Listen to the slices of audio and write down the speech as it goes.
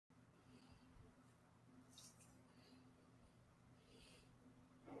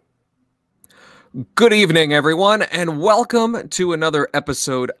Good evening, everyone, and welcome to another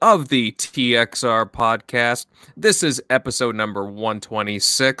episode of the TXR podcast. This is episode number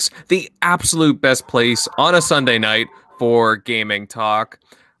 126, the absolute best place on a Sunday night for gaming talk,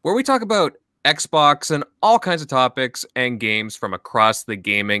 where we talk about Xbox and all kinds of topics and games from across the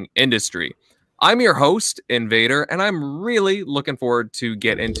gaming industry. I'm your host, Invader, and I'm really looking forward to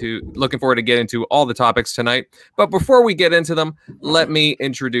get into all the topics tonight. But before we get into them, let me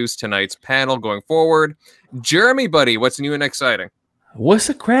introduce tonight's panel going forward. Jeremy, buddy, what's new and exciting? What's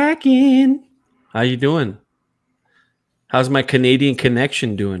a cracking? How you doing? How's my Canadian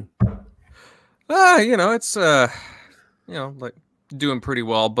connection doing? It's like doing pretty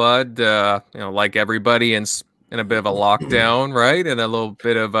well, bud. Like everybody in a bit of a lockdown, right? And a little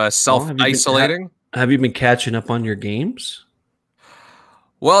bit of self-isolating. Have you been catching up on your games?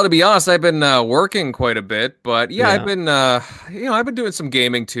 Well, to be honest, I've been working quite a bit, but I've been doing some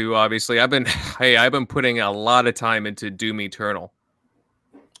gaming too. Obviously, I've been putting a lot of time into Doom Eternal.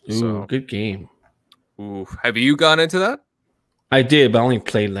 Ooh, good game. Ooh, have you gone into that? I did, but I only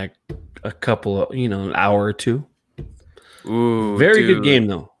played like a couple of, an hour or two. Ooh, very good game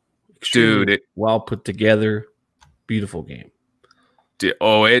though. Extremely well put together. Beautiful game.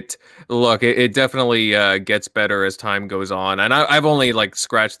 It definitely gets better as time goes on, and I've only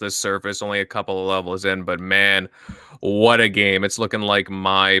scratched the surface, only a couple of levels in, but man, what a game. It's looking like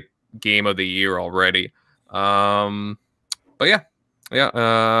my game of the year already. Let's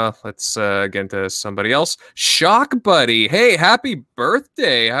get into somebody else. Shock Buddy, hey, happy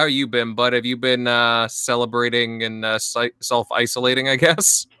birthday. How you been, bud? Have you been celebrating and self-isolating, I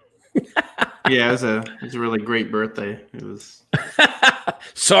guess? Yeah, it was a really great birthday. It was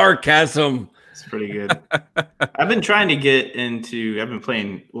sarcasm. It's pretty good. I've been trying to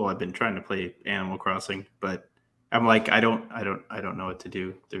play Animal Crossing, but I'm like, I don't know what to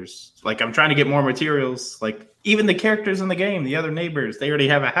do. I'm trying to get more materials. Like even the characters in the game, the other neighbors, they already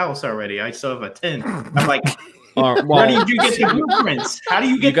have a house already. I still have a tent. I'm like, where did you get the blueprints? How do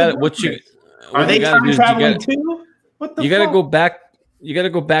you get the blueprints? Are they time traveling too? What the fuck? You gotta go back. You got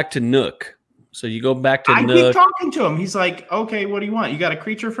to go back to Nook. So you go back to Nook. I keep talking to him. He's like, "Okay, what do you want? You got a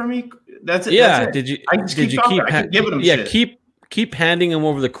creature for me?" That's it. Yeah. That's it. Did you keep giving him shit. keep handing him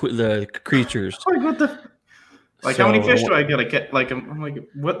over the creatures. What the? How many fish do I gotta get? I'm like,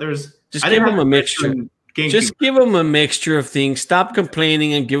 what? Just give him a mixture. Just give him a mixture of things. Stop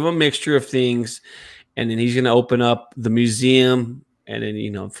complaining and give him a mixture of things, and then he's gonna open up the museum, and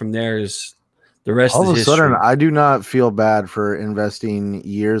then from there is. The rest all of a history. Sudden, I do not feel bad for investing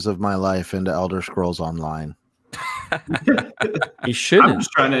years of my life into Elder Scrolls Online. You shouldn't. I'm just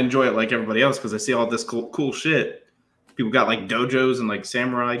trying to enjoy it like everybody else because I see all this cool shit. People got dojos and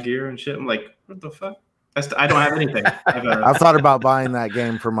samurai gear and shit. I'm like, what the fuck? I don't have anything. I've thought about buying that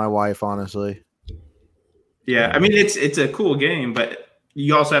game for my wife, honestly. Yeah, I mean it's a cool game, but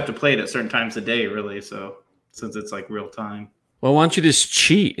you also have to play it at certain times of day, really. So since it's real time. Well, why don't you just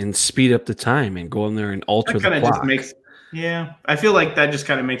cheat and speed up the time and go in there and alter the clock? I feel like that just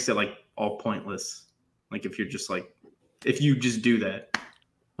kind of makes it all pointless. If you're just if you just do that.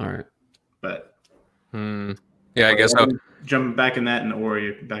 All right. But yeah, I guess I'm jumping back in that and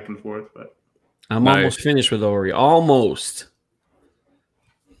Ori back and forth. But I'm almost finished with Ori. Almost.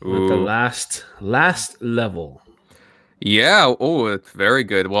 With the last level. Yeah. Oh, it's very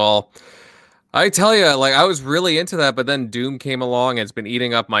good. Well. I tell you, I was really into that, but then Doom came along and it's been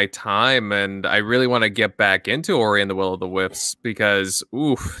eating up my time, and I really want to get back into Ori and the Will of the Wisps because,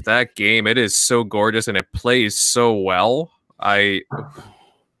 that game, it is so gorgeous and it plays so well.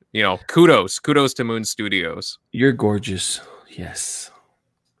 Kudos to Moon Studios. You're gorgeous. Yes.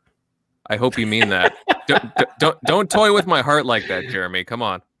 I hope you mean that. Don't toy with my heart like that, Jeremy. Come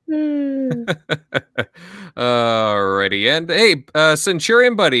on. Alrighty, and hey,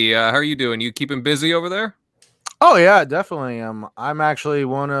 Centurion buddy, how are you doing? You keeping busy over there? Oh yeah, definitely. I'm actually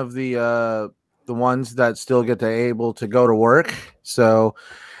one of the ones that still get to able to go to work. So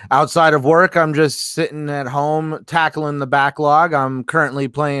outside of work, I'm just sitting at home tackling the backlog. I'm currently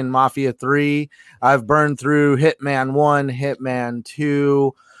playing Mafia 3. I've burned through Hitman 1, Hitman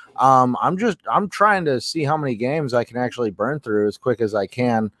 2. I'm trying to see how many games I can actually burn through as quick as I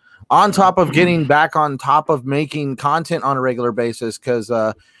can. On top of getting back on top of making content on a regular basis, because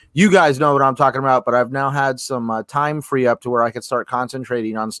you guys know what I'm talking about, but I've now had some time free up to where I could start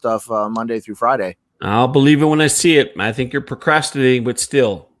concentrating on stuff Monday through Friday. I'll believe it when I see it. I think you're procrastinating, but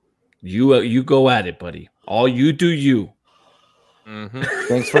still, you go at it, buddy. All you do, you. Mm-hmm.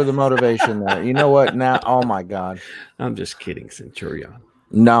 Thanks for the motivation there. You know what? Now, oh my God. I'm just kidding, Centurion.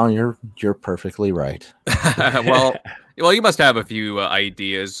 No, you're perfectly right. Well, Well, you must have a few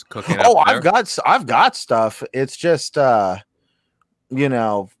ideas cooking. Oh, up there. I've got stuff. It's just, you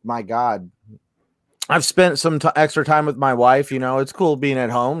know, my God, I've spent some extra time with my wife. You know, it's cool being at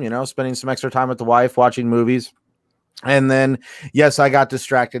home. You know, spending some extra time with the wife, watching movies. And then, yes, I got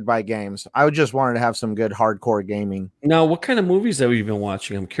distracted by games. I just wanted to have some good hardcore gaming. Now, what kind of movies have you been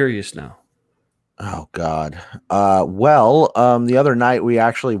watching? I'm curious now. Oh, God. The other night we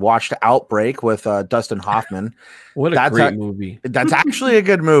actually watched Outbreak with Dustin Hoffman. What a great movie. That's actually a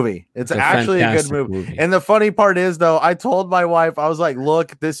good movie. It's actually a good movie. And the funny part is, though, I told my wife, I was like,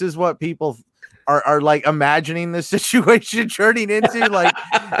 look, this is what people are like imagining this situation turning into. Like,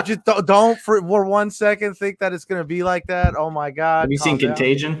 just don't for 1 second think that it's going to be like that. Oh, my God. Have you seen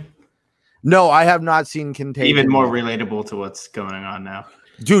Contagion? No, I have not seen Contagion. Even more relatable to what's going on now.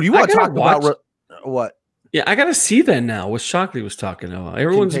 Dude, you want to talk about what? Yeah, I got to see that now. What Shockley was talking about.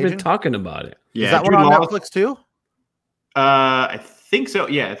 Everyone's been talking about it. Yeah, is that one on Netflix too? I think so.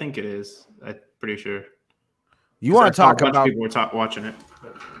 Yeah, I think it is. I'm pretty sure. You want to talk about people were watching it.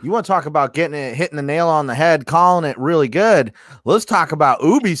 You want to talk about hitting the nail on the head, calling it really good. Let's talk about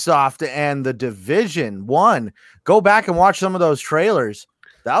Ubisoft and The Division 1. Go back and watch some of those trailers.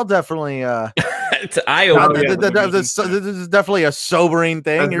 That'll definitely it's eye-opening. This is definitely a sobering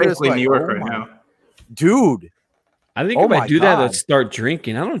thing. That's You're just like, New York right now. Dude. I think if I do that, I'd start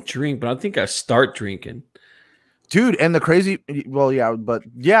drinking. I don't drink, but I think I start drinking. Dude, and the crazy, well, yeah, but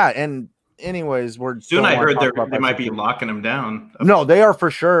yeah, and anyways, soon I heard they might be locking them down. No, they are for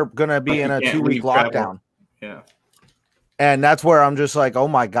sure going to be in a 2-week lockdown. Yeah. And that's where I'm just like, oh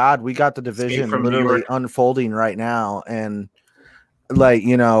my God, we got The Division literally unfolding right now. And like,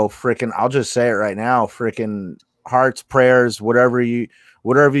 you know, freaking, I'll just say it right now, freaking hearts, prayers, whatever you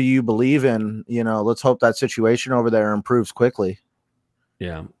believe in, you know, let's hope that situation over there improves quickly.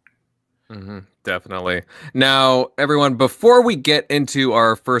 Yeah. Definitely. Now, everyone, before we get into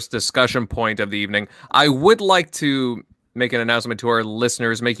our first discussion point of the evening, I would like to make an announcement to our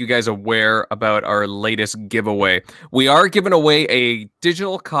listeners, make you guys aware about our latest giveaway. We are giving away a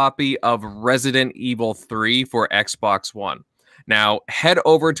digital copy of Resident Evil 3 for Xbox One. Now, head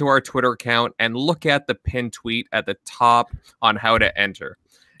over to our Twitter account and look at the pinned tweet at the top on how to enter.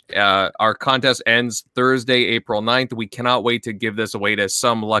 Our contest ends Thursday, April 9th. We cannot wait to give this away to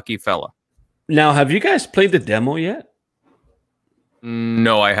some lucky fella. Now, have you guys played the demo yet?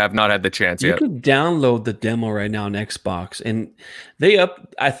 No, I have not had the chance yet. You can download the demo right now on Xbox, and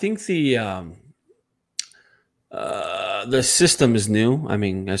I think the system is new. I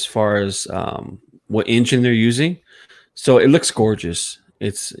mean, as far as what engine they're using, so it looks gorgeous.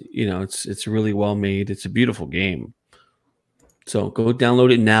 It's it's really well made. It's a beautiful game. So go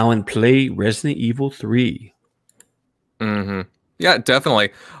download it now and play Resident Evil 3. Yeah,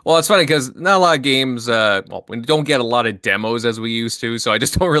 definitely. Well, it's funny because not a lot of games, we don't get a lot of demos as we used to, so I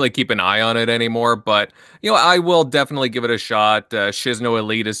just don't really keep an eye on it anymore. But, you know, I will definitely give it a shot. Shizno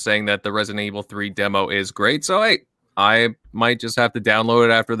Elite is saying that the Resident Evil 3 demo is great, so hey, I might just have to download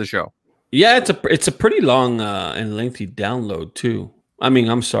it after the show. Yeah, it's a pretty long and lengthy download too. I mean,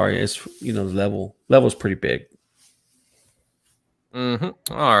 I'm sorry, it's the level's pretty big. All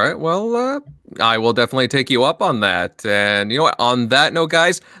right. Well, I will definitely take you up on that. And you know what? On that note,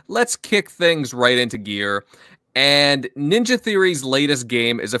 guys, let's kick things right into gear. And Ninja Theory's latest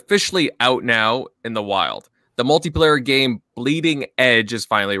game is officially out now in the wild. The multiplayer game Bleeding Edge is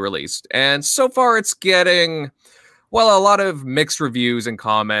finally released. And so far it's getting, well, a lot of mixed reviews and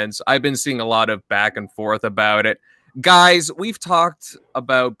comments. I've been seeing a lot of back and forth about it. Guys, we've talked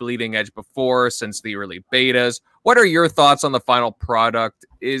about Bleeding Edge before since the early betas. What are your thoughts on the final product?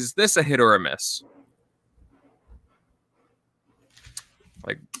 Is this a hit or a miss?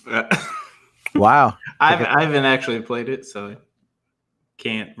 Like, wow. I haven't actually played it, so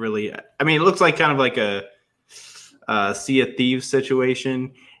can't really. I mean, it looks like kind of like a Sea of Thieves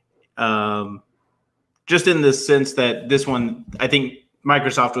situation. Just in the sense that this one, I think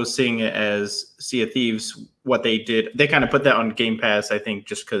Microsoft was seeing it as Sea of Thieves. What they did, they kind of put that on Game Pass, I think,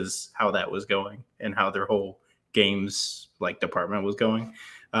 just because how that was going and how their whole games department was going.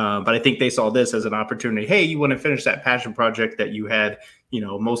 But I think they saw this as an opportunity. Hey, you want to finish that passion project that you had,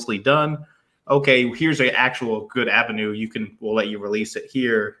 mostly done? Okay, here's an actual good avenue. We'll let you release it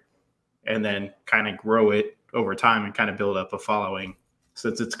here and then kind of grow it over time and kind of build up a following,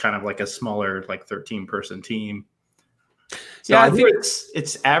 since it's kind of like a smaller, 13-person team. So yeah, I think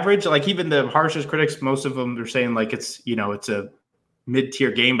it's average. Like even the harshest critics, most of them are saying it's it's a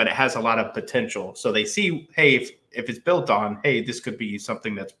mid-tier game, but it has a lot of potential. So they see, hey, if it's built on, hey, this could be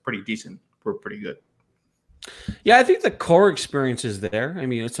something that's pretty decent or pretty good. Yeah, I think the core experience is there. I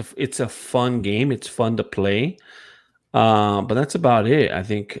mean, it's a fun game. It's fun to play. But that's about it. I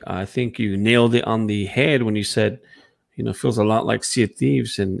think you nailed it on the head when you said, it feels a lot like Sea of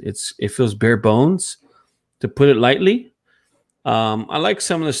Thieves, and it feels bare bones, to put it lightly. I like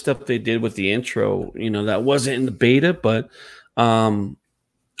some of the stuff they did with the intro, that wasn't in the beta, but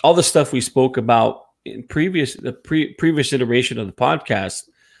all the stuff we spoke about in previous iteration of the podcast,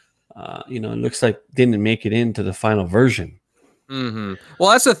 it looks like didn't make it into the final version. Mm-hmm.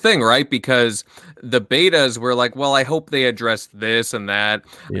 Well, that's the thing, right? Because the betas were like, well, I hope they address this and that.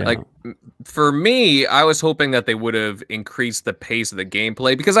 Yeah. Like, for me, I was hoping that they would have increased the pace of the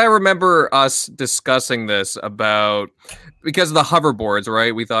gameplay, because I remember us discussing this because of the hoverboards,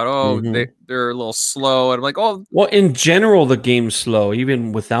 right? We thought, they're a little slow. And I'm like, oh. Well, in general, the game's slow,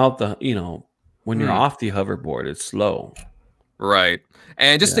 even without the, when you're off the hoverboard, it's slow. Right.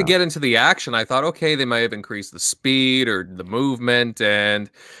 And just to get into the action, I thought, okay, they might have increased the speed or the movement.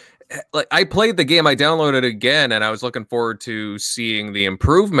 And like, I played the game, I downloaded it again, and I was looking forward to seeing the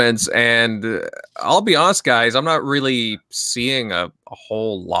improvements. And I'll be honest, guys, I'm not really seeing a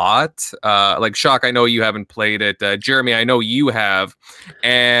whole lot. Like, Shock, I know you haven't played it. Jeremy, I know you have.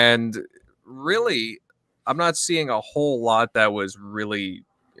 And really, I'm not seeing a whole lot that was really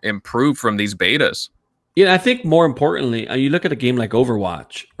improved from these betas. Yeah, I think more importantly, you look at a game like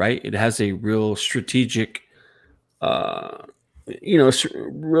Overwatch, right? It has a real strategic, real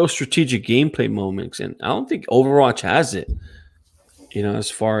strategic gameplay moments, and I don't think Overwatch has it.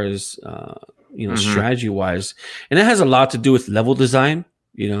 As far as strategy wise, and it has a lot to do with level design.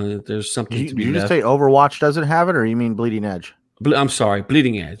 There's something to be. Did you just say Overwatch doesn't have it, or you mean Bleeding Edge? I'm sorry,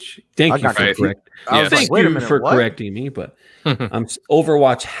 Bleeding Edge. Thank you for correcting. Thank you for correcting me, but.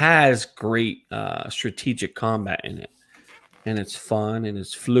 Overwatch has great strategic combat in it, and it's fun and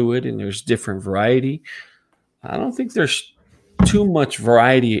it's fluid and there's different variety. I don't think there's too much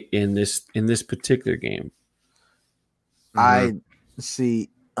variety in this particular game. I see.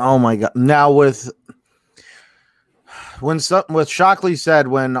 Oh my god! Now with Shockley said,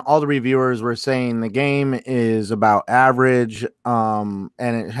 when all the reviewers were saying the game is about average, and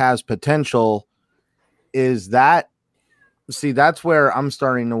it has potential, is that? See, that's where I'm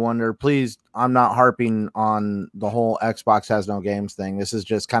starting to wonder. Please, I'm not harping on the whole Xbox has no games thing. This is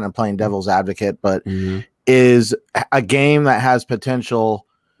just kind of playing devil's advocate, but is a game that has potential,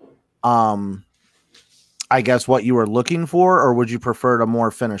 I guess, what you were looking for, or would you prefer a more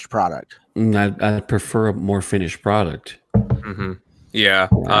finished product? I prefer a more finished product. Mm-hmm. Yeah,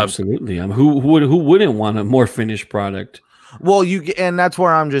 absolutely. Who wouldn't want a more finished product? Well, and that's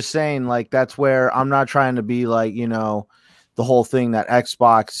where I'm just saying, like, that's where I'm not trying to be like, the whole thing that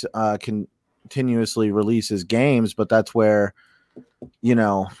Xbox continuously releases games, but that's where,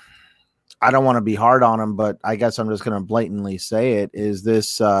 I don't want to be hard on them, but I guess I'm just going to blatantly say it. Is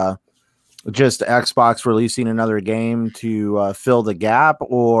this just Xbox releasing another game to fill the gap,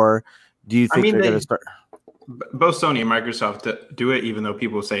 or do you think they're going to start? Both Sony and Microsoft do it, even though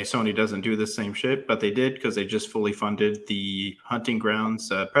people say Sony doesn't do the same shit, but they did, because they just fully funded the Hunting Grounds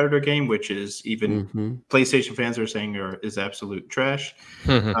Predator game, which is even PlayStation fans are saying is absolute trash.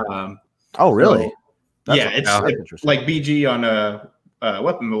 Oh, really? So, it's like BG on a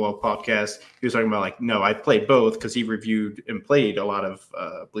Weapon Mill podcast. He was talking about, like, no, I played both, because he reviewed and played a lot of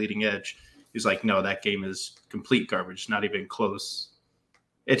Bleeding Edge. He was like, no, that game is complete garbage, not even close.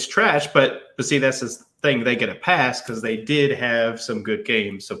 It's trash, but see, that's his thing. They get a pass because they did have some good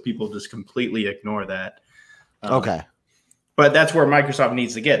games, so people just completely ignore that. Okay. But that's where Microsoft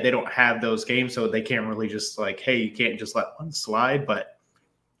needs to get. They don't have those games, so they can't really just like, hey, you can't just let one slide. But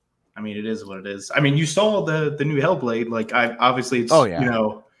I mean, it is what it is. I mean, you saw the new Hellblade. Like, obviously it's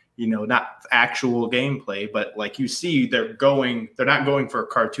not actual gameplay, but like, you see they're not going for a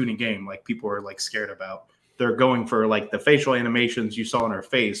cartoony game like people are like scared about. They're going for, like, the facial animations you saw in her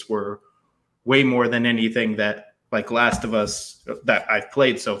face were way more than anything that, like, Last of Us that I've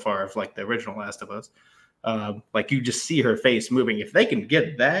played so far, of like the original Last of Us. Like, you just see her face moving. If they can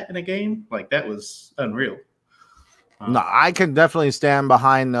get that in a game, like, that was unreal. No, I can definitely stand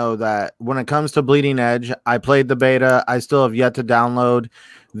behind, though, that when it comes to Bleeding Edge, I played the beta. I still have yet to download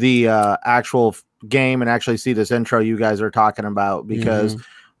the actual game and actually see this intro you guys are talking about, because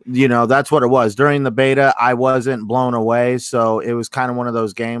that's what it was. During the beta, I wasn't blown away, so it was kind of one of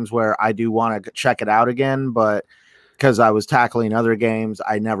those games where I do want to check it out again, but because I was tackling other games,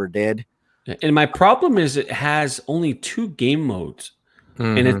 I never did. And my problem is it has only 2 game modes,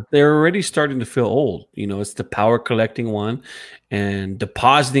 and they're already starting to feel old. It's the power collecting one, and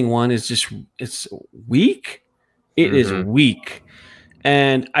depositing one is just, it's weak. It is weak,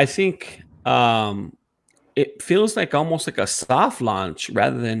 and I think it feels like almost like a soft launch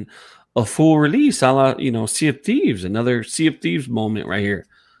rather than a full release, a la, Sea of Thieves, another Sea of Thieves moment right here.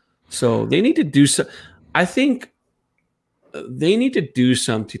 So they need to do so. I think they need to do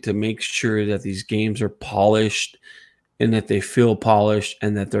something to make sure that these games are polished and that they feel polished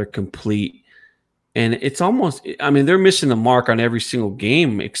and that they're complete. And it's almost, I mean, they're missing the mark on every single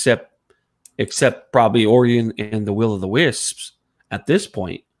game except probably Ori and the Will of the Wisps at this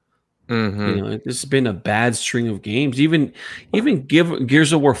point. This has been a bad string of games. Even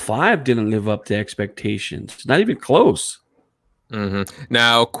Gears of War 5 didn't live up to expectations. Not even close.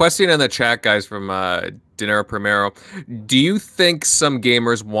 Now, question in the chat, guys, from Dinero Primero. Do you think some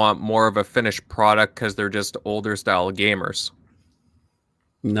gamers want more of a finished product because they're just older style gamers?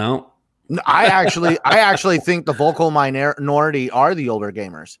 No. I actually think the vocal minority are the older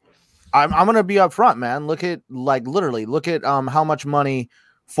gamers. I'm gonna be upfront, man. Look at how much money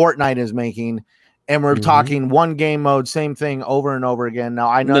Fortnite is making, and we're talking one game mode, same thing over and over again. Now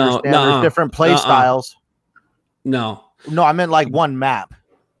I understand there's different play styles. No, I meant like one map.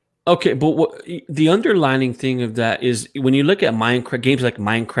 Okay, but the underlining thing of that is when you look at Minecraft games like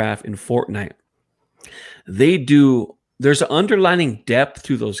Minecraft and Fortnite, there's an underlining depth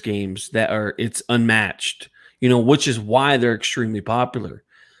to those games it's unmatched, which is why they're extremely popular.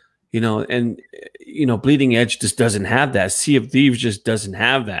 Bleeding Edge just doesn't have that. Sea of Thieves just doesn't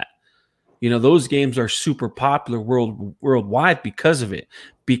have that. Those games are super popular worldwide because of it,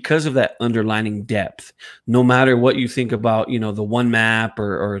 because of that underlining depth. No matter what you think about, the one map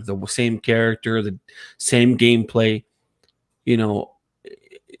or the same character, the same gameplay,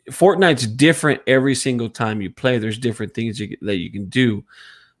 Fortnite's different every single time you play. There's different things that you can do,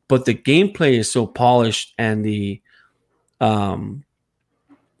 but the gameplay is so polished and the,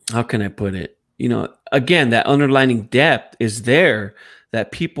 how can I put it? Again, that underlining depth is there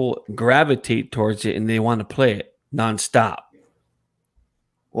that people gravitate towards it and they want to play it nonstop.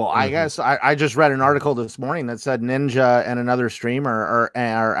 Well, I guess I just read an article this morning that said Ninja and another streamer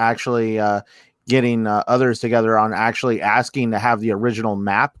are actually getting others together on actually asking to have the original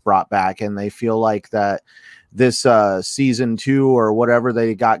map brought back, and they feel like that this season 2 or whatever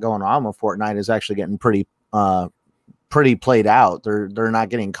they got going on with Fortnite is actually getting pretty played out. They're not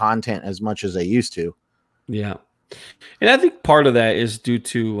getting content as much as they used to. Yeah. And I think part of that is due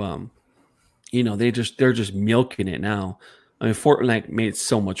to they're just milking it now. I mean, Fortnite made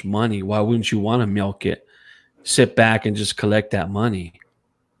so much money. Why wouldn't you want to milk it? Sit back and just collect that money.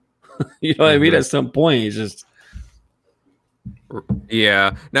 You know what I mean? At some point, it's just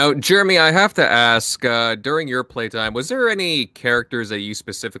yeah. Now, Jeremy, I have to ask, during your playtime, was there any characters that you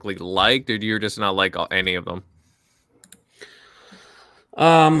specifically liked, or do you just not like any of them?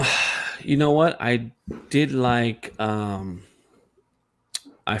 You know what? I did like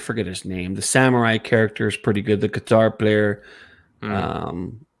I forget his name. The samurai character is pretty good. The guitar player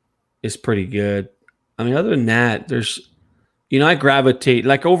is pretty good. I mean, other than that, there's I gravitate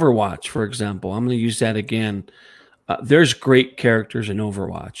like Overwatch, for example. I'm going to use that again. There's great characters in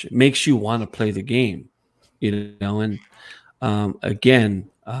Overwatch. It makes you want to play the game, and again,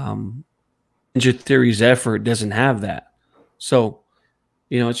 Ninja Theory's effort doesn't have that. So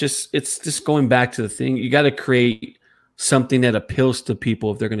it's just going back to the thing. You got to create something that appeals to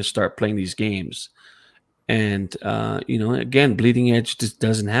people if they're going to start playing these games. And, again, Bleeding Edge just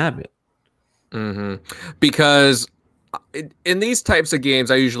doesn't have it. Because in these types of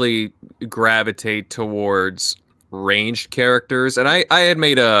games, I usually gravitate towards ranged characters. And I had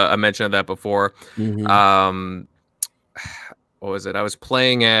made a mention of that before. What was it? I was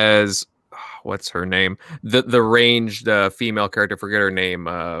playing as... what's her name? The ranged female character. Forget her name.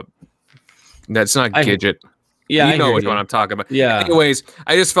 That's not Gidget. Yeah, you know which one I'm talking about. Yeah. Anyways,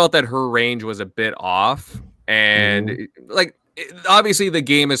 I just felt that her range was a bit off, and obviously the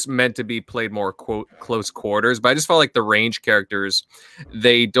game is meant to be played more close quarters, but I just felt like the range characters,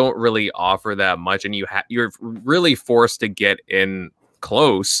 they don't really offer that much, and you're really forced to get in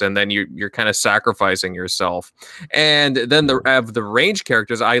close, and then you're kind of sacrificing yourself. And then the range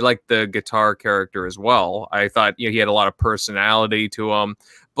characters, I like the guitar character as well. I thought he had a lot of personality to him,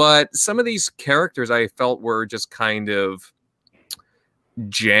 but some of these characters I felt were just kind of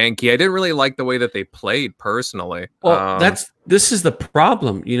janky. I didn't really like the way that they played personally. Well, this is the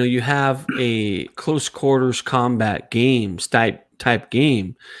problem. You have a close quarters combat games type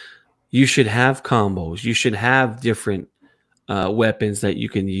game. You should have combos. You should have different weapons that you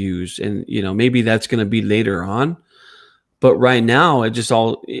can use, and maybe that's going to be later on, but right now it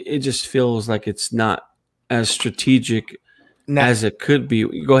just feels like it's not as strategic as it could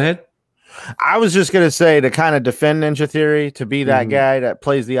be. Go ahead. I was just going to say, to kind of defend Ninja Theory, to be that guy that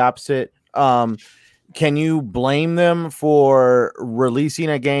plays the opposite. can you blame them for releasing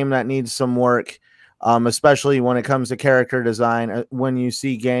a game that needs some work, especially when it comes to character design? When you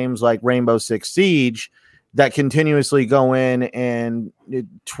see games like Rainbow Six Siege that continuously go in and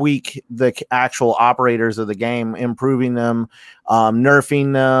tweak the actual operators of the game, improving them,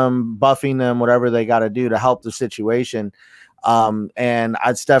 nerfing them, buffing them, whatever they got to do to help the situation. And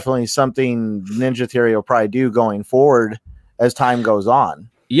it's definitely something Ninja Theory will probably do going forward as time goes on.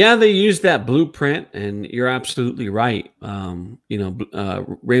 Yeah, they use that blueprint, and you're absolutely right.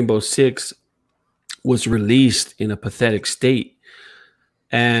 Rainbow Six was released in a pathetic state.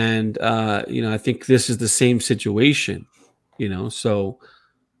 And, I think this is the same situation, so,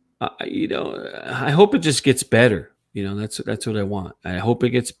 I hope it just gets better. That's what I want. I hope it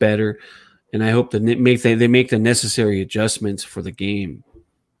gets better. And I hope that they make the necessary adjustments for the game.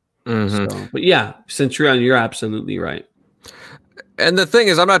 So, but yeah, Centurion, you're absolutely right. And the thing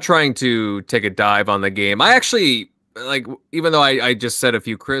is, I'm not trying to take a dive on the game. I actually, even though I just said a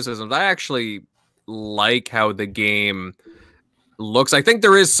few criticisms, I actually like how the game looks. I think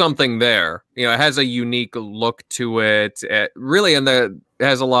there is something there. It has a unique look to it. Really, and it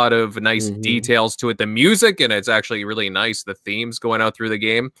has a lot of nice details to it. The music, and it's actually really nice. The themes going out through the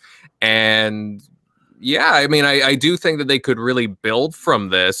game. And yeah, I mean, I do think that they could really build from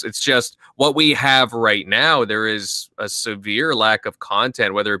this. It's just what we have right now. There is a severe lack of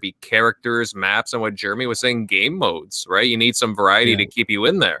content, whether it be characters, maps, and what Jeremy was saying, game modes, right? You need some variety to keep you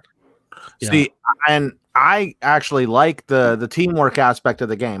in there. Yeah. See, and I actually like the teamwork aspect of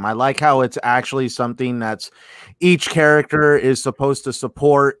the game. I like how it's actually something that's each character is supposed to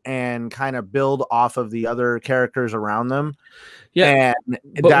support and kind of build off of the other characters around them. Yeah,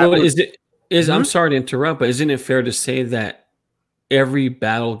 and I'm sorry to interrupt, but isn't it fair to say that every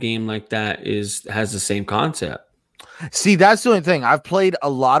battle game like that has the same concept? See, that's the only thing. I've played a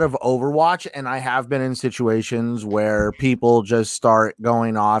lot of Overwatch, and I have been in situations where people just start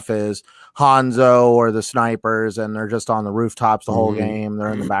going off as Hanzo or the snipers, and they're just on the rooftops the whole game.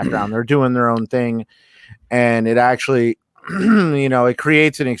 They're in the background. They're doing their own thing. And it actually, it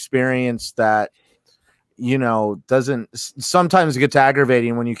creates an experience that, sometimes it gets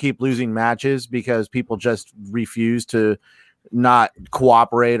aggravating when you keep losing matches because people just refuse to not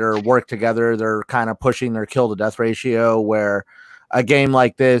cooperate or work together. They're kind of pushing their kill to death ratio, where a game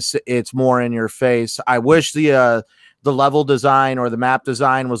like this, it's more in your face. I wish the level design or the map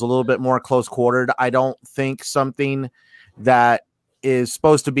design was a little bit more close quartered. I don't think something that is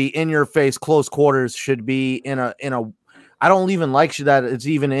supposed to be in your face close quarters should be in a I don't even like that it's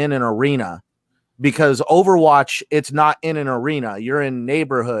even in an arena, because Overwatch, it's not in an arena. You're in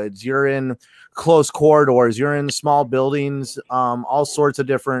neighborhoods, you're in close corridors, you're in small buildings, all sorts of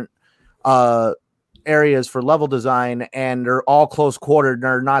different areas for level design, and they're all close quartered.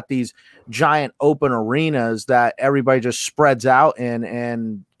 They're not these giant open arenas that everybody just spreads out in.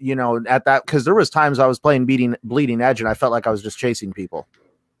 And at that, because there was times I was playing Bleeding Edge and I felt like I was just chasing people.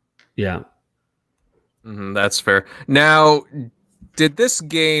 Yeah. That's fair. Now, did this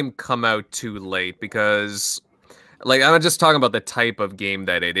game come out too late? Because I'm just talking about the type of game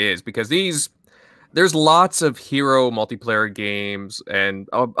that it is, because there's lots of hero multiplayer games and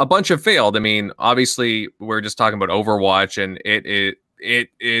a bunch have failed. I mean, obviously we're just talking about Overwatch, and it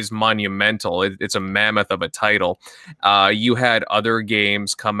is monumental. It's a mammoth of a title. You had other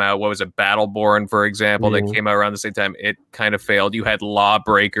games come out. What was it? Battleborn, for example, that came out around the same time. It kind of failed. You had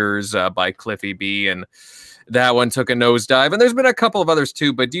Lawbreakers by Cliffy B, and that one took a nosedive. And there's been a couple of others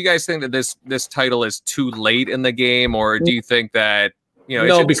too. But do you guys think that this title is too late in the game, or do you think that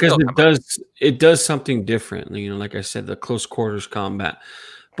no, because it does something different. Like I said, the close quarters combat.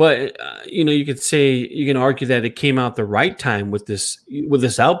 But you can argue that it came out the right time with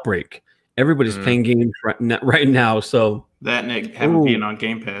this outbreak. Everybody's playing games right now, so that Nick having been on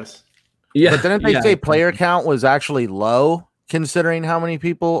Game Pass. Yeah, but didn't they say player count was actually low considering how many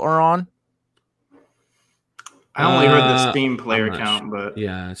people are on? I only heard the Steam player count, but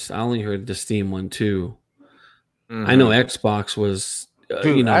I only heard the Steam one too. I know Xbox was.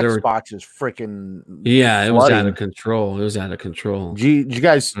 Dude, Xbox is freaking it was out of control. It was out of control. Did you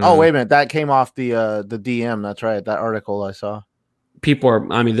guys? Oh, wait a minute, that came off the DM. That's right, that article I saw.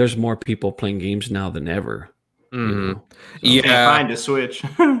 There's more people playing games now than ever. So you can't find a Switch.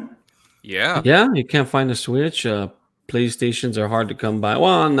 Yeah, you can't find a Switch. PlayStations are hard to come by.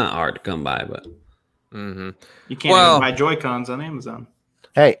 Well, not hard to come by, but you can't even buy Joy-Cons on Amazon.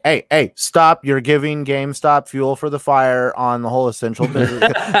 Hey, stop. You're giving GameStop fuel for the fire on the whole essential business.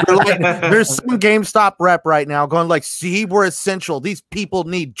 There's some GameStop rep right now going see, we're essential. These people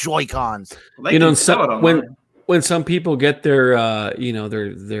need Joy-Cons. When some people get their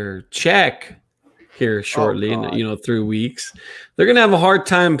their check, here shortly, in 3 weeks. They're gonna have a hard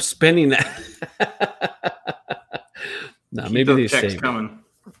time spending that. No, maybe these checks coming.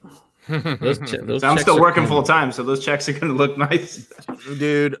 Those so I'm still working full time, so those checks are gonna look nice,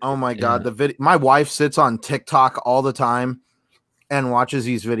 dude. Oh my god, the video. My wife sits on TikTok all the time and watches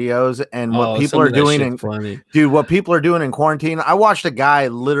these videos, and what people are doing what people are doing in quarantine. I watched a guy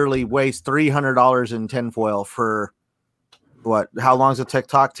literally waste $300 in tinfoil for what? How long is a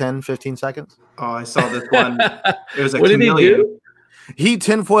TikTok? 10, 15 seconds? Oh, I saw this one. It was a chameleon. He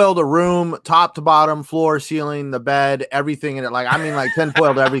tinfoiled a room, top to bottom, floor, ceiling, the bed, everything in it. Like, I mean, like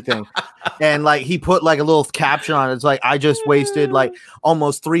tinfoiled everything. And like he put like a little caption on it. It's like, I just wasted like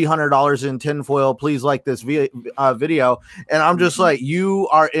almost $300 in tinfoil. Please like this video. And I'm just like, you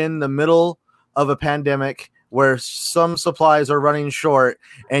are in the middle of a pandemic where some supplies are running short,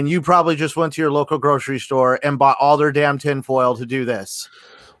 and you probably just went to your local grocery store and bought all their damn tinfoil to do this.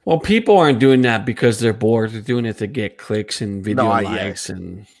 Well, people aren't doing that because they're bored. They're doing it to get clicks and video likes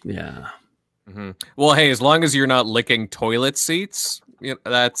and Well, hey, as long as you're not licking toilet seats,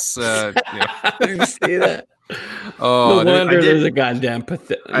 that's you see that? Oh, no wonder there's a goddamn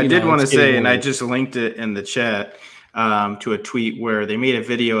pathetic. I did want to say, and I just linked it in the chat to a tweet where they made a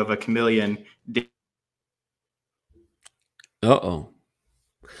video of a chameleon. What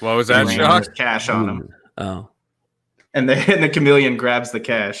was that, Shock? Cash on him. Oh. And the chameleon grabs the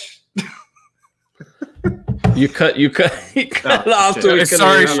cash. You cut off to it.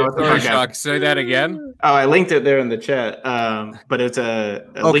 Sorry, Shock. Say that again. Oh, I linked it there in the chat. But it's a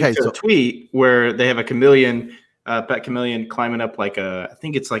link to a tweet where they have a chameleon, pet chameleon climbing up like I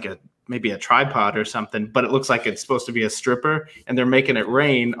think it's like maybe a tripod or something, but it looks like it's supposed to be a stripper, and they're making it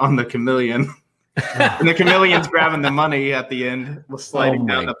rain on the chameleon. And the chameleon's grabbing the money at the end, sliding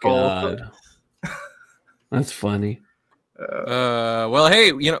down the pole. That's funny. Well,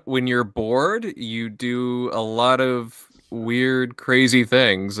 hey, when you're bored, you do a lot of weird, crazy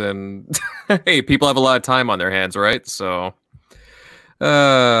things, and hey, people have a lot of time on their hands, right? So,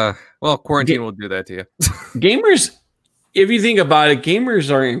 well, quarantine will do that to you. Gamers, if you think about it, gamers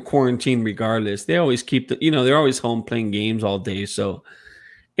are in quarantine regardless. They always keep they're always home playing games all day. So,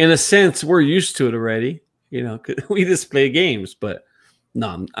 in a sense, we're used to it already. 'Cause we just play games, but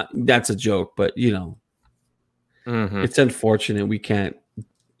no, that's a joke. But it's unfortunate we can't,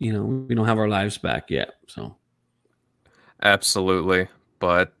 we don't have our lives back yet. So, absolutely.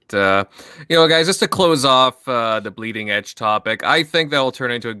 But guys, just to close off the Bleeding Edge topic, I think that will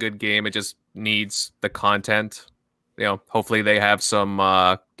turn into a good game. It just needs the content. Hopefully they have some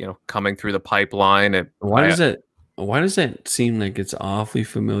coming through the pipeline. Why does it seem like it's awfully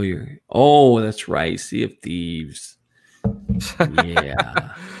familiar? Oh, that's right. Sea of Thieves.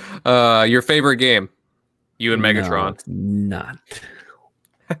 Yeah. Your favorite game? You and Megatron? No, not.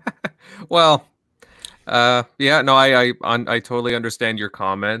 Well, I totally understand your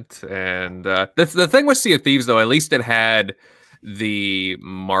comment. And the thing with Sea of Thieves, though, at least it had the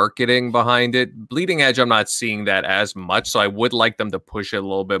marketing behind it. Bleeding Edge, I'm not seeing that as much, so I would like them to push it a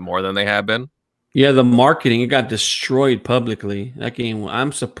little bit more than they have been. Yeah, the marketing, it got destroyed publicly. That game,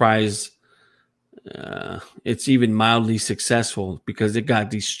 I'm surprised it's even mildly successful because it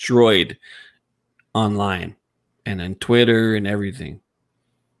got destroyed online and on Twitter and everything.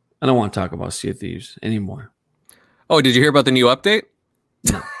 I don't want to talk about Sea of Thieves anymore. Oh, did you hear about the new update?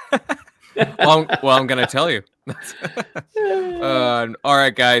 No. well, I'm going to tell you. All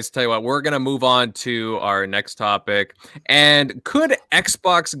right, guys, tell you what, we're going to move on to our next topic. And could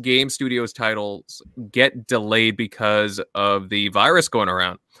Xbox Game Studios titles get delayed because of the virus going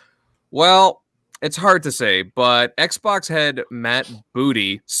around? Well, it's hard to say, but Xbox head Matt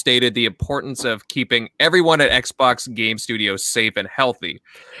Booty stated the importance of keeping everyone at Xbox Game Studios safe and healthy.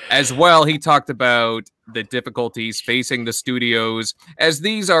 As well, he talked about the difficulties facing the studios, as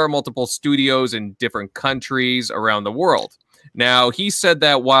these are multiple studios in different countries around the world. Now, he said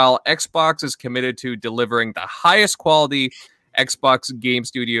that while Xbox is committed to delivering the highest quality Xbox Game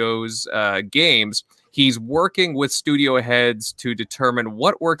Studios games, he's working with studio heads to determine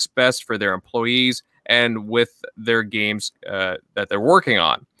what works best for their employees and with their games that they're working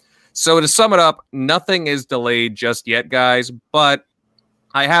on. So to sum it up, nothing is delayed just yet, guys, but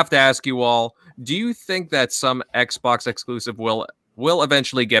I have to ask you all, do you think that some Xbox exclusive will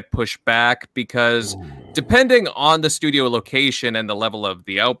eventually get pushed back? Because depending on the studio location and the level of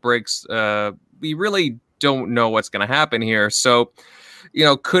the outbreaks, we really don't know what's going to happen here. So,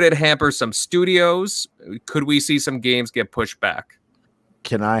 could it hamper some studios? Could we see some games get pushed back?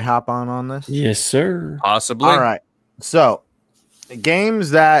 Can I hop on this? Yes, sir. Possibly. All right. So,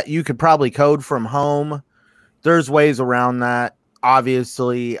 games that you could probably code from home, there's ways around that.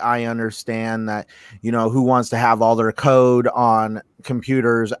 obviously I understand that, you know, who wants to have all their code on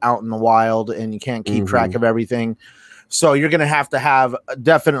computers out in the wild, and you can't keep track of everything. So you're going to have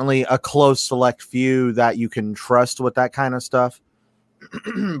definitely a close select few that you can trust with that kind of stuff.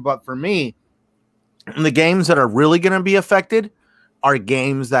 But for me, the games that are really going to be affected are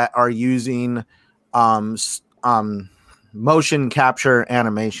games that are using motion capture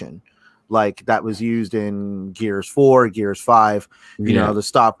animation, like that was used in Gears 4, Gears 5, you know, the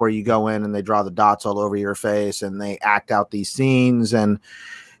stuff where you go in and they draw the dots all over your face and they act out these scenes. And,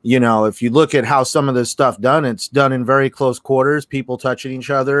 you know, if you look at how some of this stuff done, it's done in very close quarters, people touching each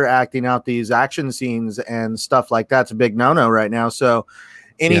other, acting out these action scenes and stuff like that's a big no-no right now. So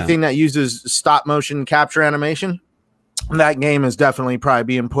anything that uses stop motion capture animation, that game is definitely probably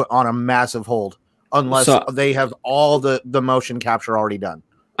being put on a massive hold unless they have all the motion capture already done.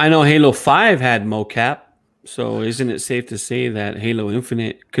 I know Halo 5 had mocap, so isn't it safe to say that Halo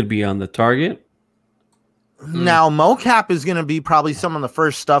Infinite could be on the target? Now, mocap is going to be probably some of the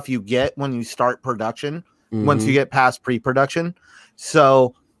first stuff you get when you start production, once you get past pre-production.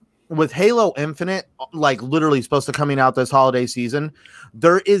 So with Halo Infinite, like literally supposed to coming out this holiday season,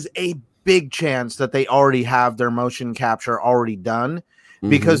 there is a big chance that they already have their motion capture already done.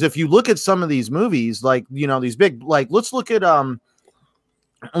 Because if you look at some of these movies, like, you know, these big, like, let's look at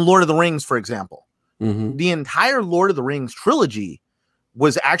Lord of the Rings, for example. The entire Lord of the Rings trilogy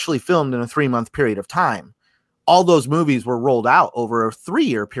was actually filmed in a 3-month period of time. All those movies were rolled out over a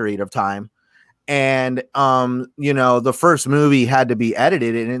 3-year period of time. And, you know, the first movie had to be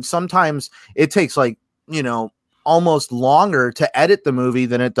edited. And sometimes it takes, like, you know, almost longer to edit the movie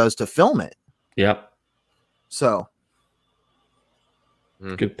than it does to film it. Yep. So.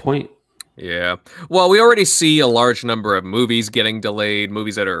 Good point. Yeah. Well, we already see a large number of movies getting delayed,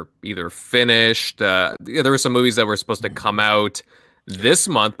 movies that are either finished. There were some movies that were supposed to come out this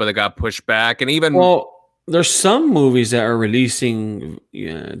month, but they got pushed back. And even... Well, there's some movies that are releasing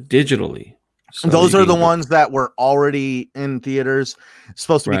digitally. So those are the ones that were already in theaters,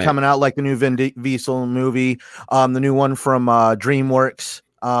 supposed to be coming out, like the new Vin Diesel movie, the new one from DreamWorks.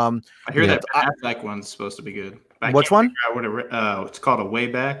 I hear that Ben Affleck one's supposed to be good. Which one? It's called A Way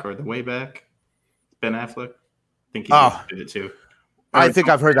Back or The Way Back. Ben Affleck. I think he did it too. I think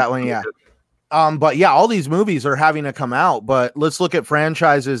I've heard that one. Yeah. But yeah, all these movies are having to come out. But let's look at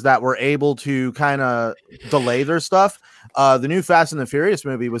franchises that were able to kind of delay their stuff. The new Fast and the Furious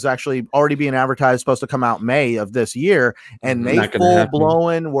movie was actually already being advertised, supposed to come out May of this year, and they full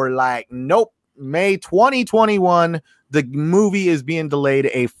blown were like, nope, May 2021. The movie is being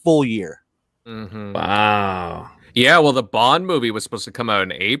delayed a full year. Wow. Yeah, well, the Bond movie was supposed to come out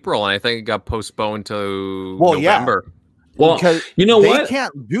in April, and I think it got postponed to November. Yeah. Well, because you know what?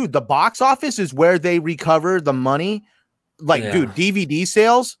 Dude, the box office is where they recover the money. Like, dude, DVD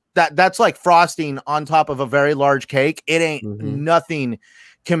sales, that's like frosting on top of a very large cake. It ain't nothing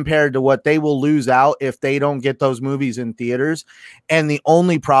compared to what they will lose out if they don't get those movies in theaters. And the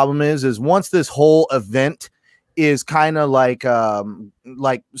only problem is once this whole event is kind of like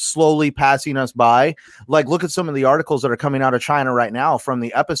slowly passing us by. Like, look at some of the articles that are coming out of China right now from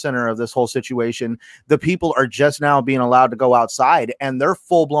the epicenter of this whole situation. The people are just now being allowed to go outside, and they're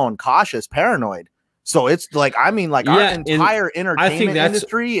full blown cautious, paranoid. So it's like, I mean, like our entire entertainment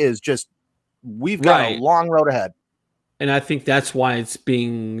industry is just, we've got a long road ahead. And I think that's why it's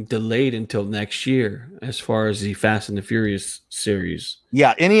being delayed until next year, as far as the Fast and the Furious series.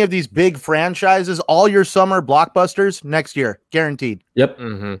 Yeah, any of these big franchises, all your summer blockbusters next year, guaranteed. Yep.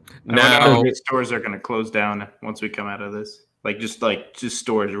 Now stores are going to close down once we come out of this. Just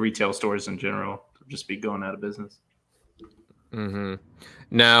stores, retail stores in general, just be going out of business.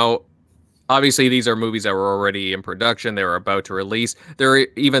 Now, obviously, these are movies that were already in production. They were about to release. There are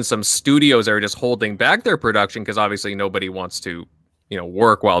even some studios that are just holding back their production because obviously nobody wants to,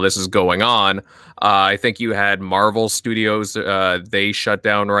 work while this is going on. I think you had Marvel Studios. They shut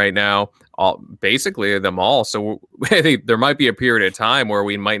down right now. Basically, them all. So I think there might be a period of time where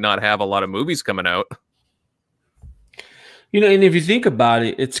we might not have a lot of movies coming out. And if you think about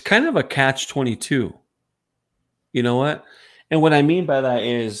it, it's kind of a catch-22. You know what? And what I mean by that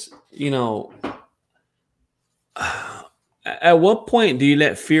is, at what point do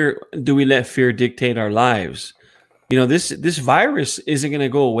we let fear dictate our lives? This virus isn't going to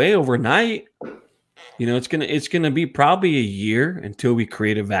go away overnight. It's going to be probably a year until we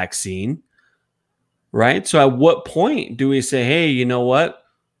create a vaccine, right? So at what point do we say, hey, you know what?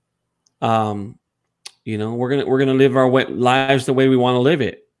 We're going to live our lives the way we want to live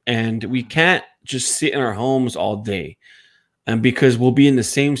it, and we can't just sit in our homes all day. And because we'll be in the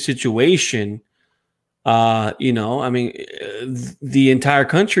same situation you know, I mean, the entire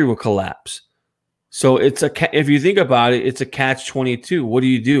country will collapse. So if you think about it, it's a catch-22. What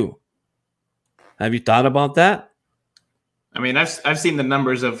do? Have you thought about that? I mean, I've seen the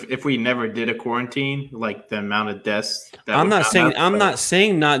numbers of if we never did a quarantine, like the amount of deaths. I'm not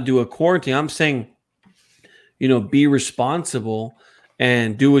saying not do a quarantine. I'm saying, you know, be responsible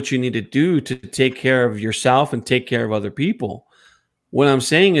and do what you need to do to take care of yourself and take care of other people. What I'm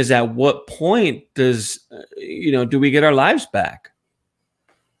saying is, at what point do we get our lives back?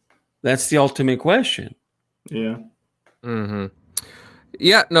 That's the ultimate question. Yeah. Mm-hmm.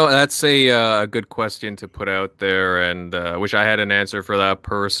 Yeah, no, that's a good question to put out there, and I wish I had an answer for that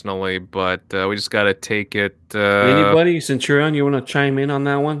personally, but we just got to take it. Anybody, Centurion, you want to chime in on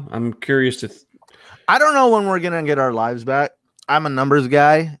that one? I'm curious to. I don't know when we're gonna get our lives back. I'm a numbers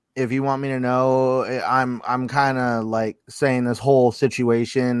guy. If you want me to know, I'm kind of like saying this whole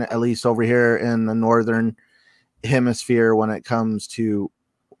situation, at least over here in the northern hemisphere, when it comes to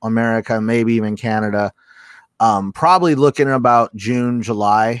America, maybe even Canada. Probably looking at about June,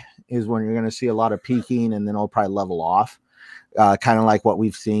 July is when you're going to see a lot of peaking, and then it'll probably level off, kind of like what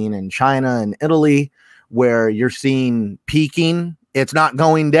we've seen in China and Italy, where you're seeing peaking. It's not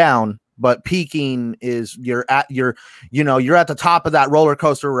going down, but peaking is you're at the top of that roller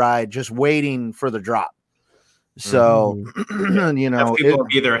coaster ride, just waiting for the drop. So, people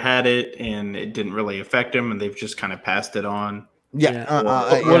have either had it and it didn't really affect them, and they've just kind of passed it on.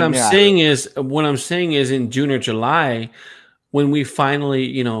 What I'm saying is in June or July, when we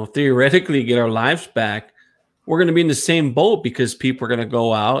finally, theoretically get our lives back, we're going to be in the same boat because people are going to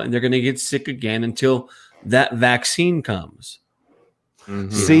go out and they're going to get sick again until that vaccine comes.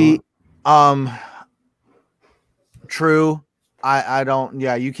 Mm-hmm. See, true. I don't.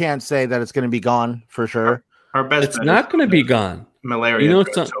 Yeah, you can't say that it's going to be gone for sure. Our best. It's not going to be gone. Malaria.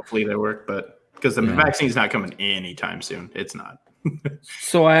 Hopefully they work, but. Because the vaccine's not coming anytime soon. It's not.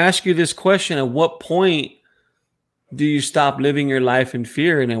 So I ask you this question: at what point do you stop living your life in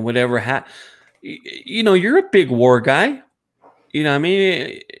fear? And then whatever you're a big war guy. You know what I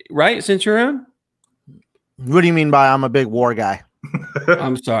mean? Right, Centurion? What do you mean by I'm a big war guy?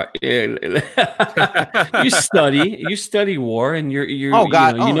 I'm sorry. You study war, and you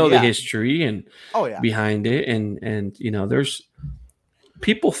know the history and behind it, and there's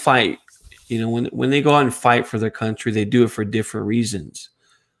people fight. When they go out and fight for their country, they do it for different reasons.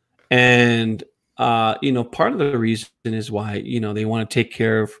 And, part of the reason is why, they want to take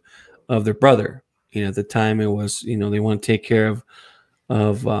care of their brother. At the time it was, they want to take care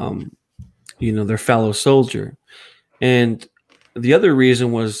of their fellow soldier. And the other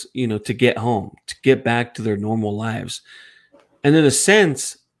reason was, to get home, to get back to their normal lives. And in a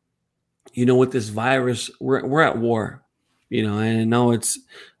sense, with this virus, we're at war, and I know it's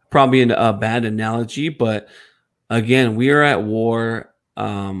probably a bad analogy, but again, we are at war,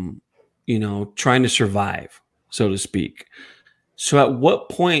 trying to survive, so to speak. So at what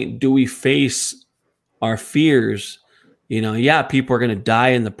point do we face our fears? People are going to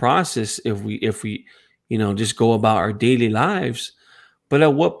die in the process if we just go about our daily lives. But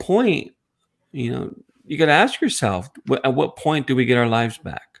at what point, you got to ask yourself, at what point do we get our lives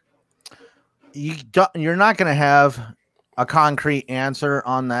back? You're not going to have a concrete answer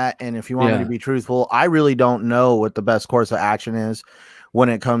on that. And if you want me to be truthful, I really don't know what the best course of action is when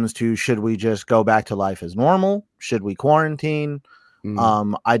it comes to, should we just go back to life as normal? Should we quarantine?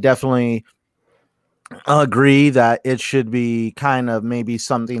 I definitely agree that it should be kind of maybe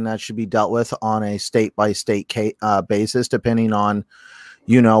something that should be dealt with on a state by state basis, depending on,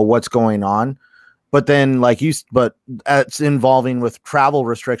 what's going on. But then but it's involving with travel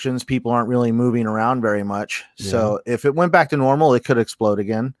restrictions. People aren't really moving around very much. Yeah. So if it went back to normal, it could explode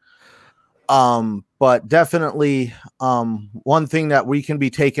again. But definitely one thing that we can be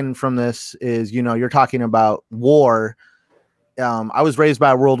taken from this is, you're talking about war. I was raised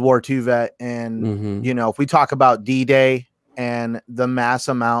by a World War II vet. And, if we talk about D-Day and the mass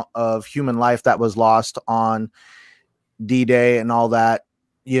amount of human life that was lost on D-Day and all that,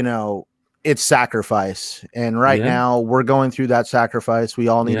 it's sacrifice. And now we're going through that sacrifice. We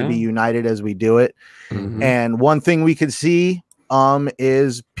all need to be united as we do it. And one thing we could see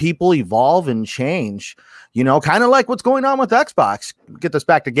is people evolve and change, kind of like what's going on with Xbox. Get this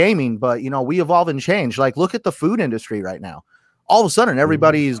back to gaming, but we evolve and change. Like, look at the food industry right now. All of a sudden,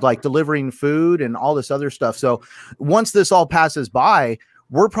 everybody's like delivering food and all this other stuff. So once this all passes by,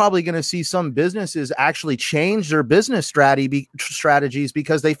 we're probably going to see some businesses actually change their business strategies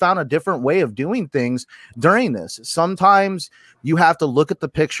because they found a different way of doing things during this. Sometimes you have to look at the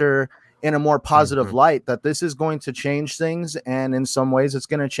picture in a more positive light, that this is going to change things. And in some ways it's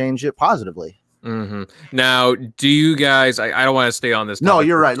going to change it positively. Now, do you guys? I don't want to stay on this. No,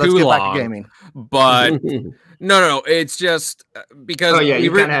 you're right. Let's get back to gaming. But no. It's just because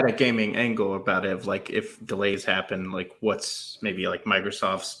you kind of had a gaming angle about it. Of like, if delays happen, like what's maybe like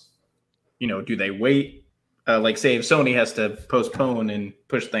Microsoft's. Do they wait? Like, say if Sony has to postpone and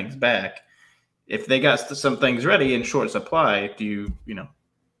push things back, if they got some things ready in short supply, do you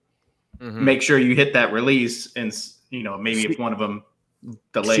make sure you hit that release and maybe if one of them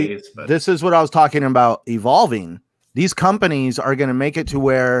delays. But this is what I was talking about evolving. These companies are going to make it to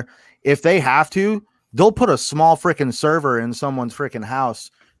where if they have to, they'll put a small freaking server in someone's freaking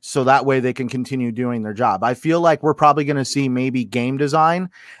house so that way they can continue doing their job. I feel like we're probably going to see maybe game design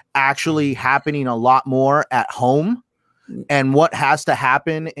actually happening a lot more at home, and what has to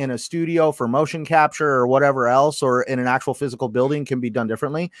happen in a studio for motion capture or whatever else, or in an actual physical building, can be done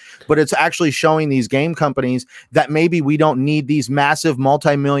differently. But it's actually showing these game companies that maybe we don't need these massive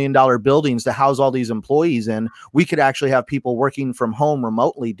multi-million-dollar buildings to house all these employees in. We could actually have people working from home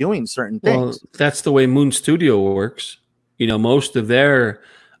remotely doing certain things. Well, that's the way Moon Studio works. Most of their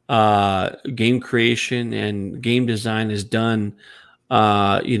game creation and game design is done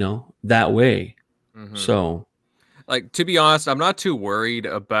that way. So, like, to be honest, I'm not too worried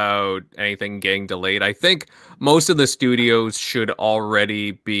about anything getting delayed. I think most of the studios should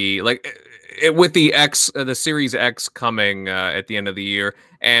already be like, with the Series X coming at the end of the year.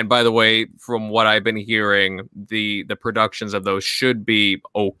 And by the way, from what I've been hearing, the productions of those should be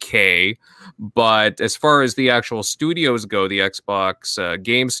okay. But as far as the actual studios go, the Xbox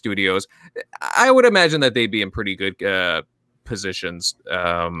game studios, I would imagine that they'd be in pretty good positions.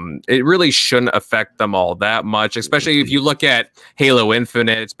 It really shouldn't affect them all that much, especially if you look at Halo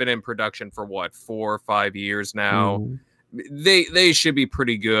Infinite. It's been in production for what, 4 or 5 years now. They should be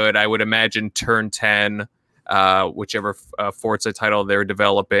pretty good. I would imagine Turn 10, whichever Forza title they're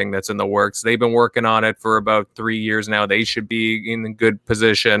developing that's in the works, they've been working on it for about 3 years now. They should be in a good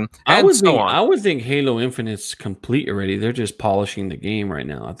position. I would think Halo Infinite's complete already. They're just polishing the game right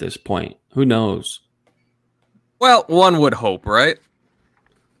now at this point. Who knows? Well, one would hope, right?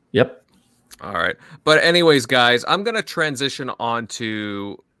 Yep. All right. But anyways, guys, I'm going to transition on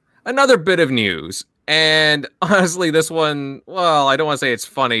to another bit of news. And honestly, this one, well, I don't want to say it's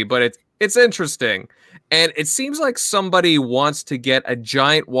funny, but it's interesting. And it seems like somebody wants to get a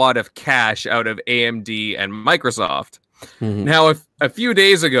giant wad of cash out of AMD and Microsoft. Now, a few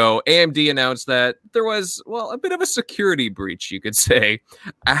days ago, AMD announced that there was, well, a bit of a security breach, you could say.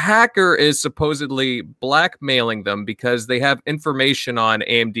 A hacker is supposedly blackmailing them because they have information on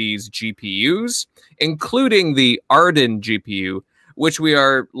AMD's GPUs, including the Ardyn GPU, which we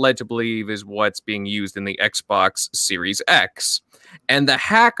are led to believe is what's being used in the Xbox Series X. And the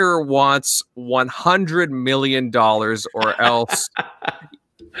hacker wants $100 million or else...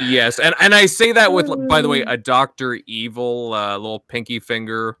 Yes, and I say that with, by the way, a Dr. Evil little pinky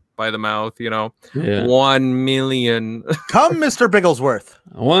finger by the mouth, Yeah. 1 million. Come, Mr. Bigglesworth.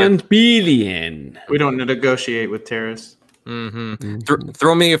 1 billion. We don't negotiate with terrorists.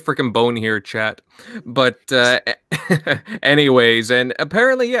 Throw me a freaking bone here, chat. But anyways, and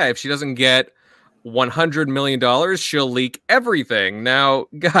apparently, yeah, if she doesn't get $100 million, she'll leak everything. Now,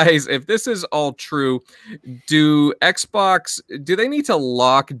 guys, if this is all true, do they need to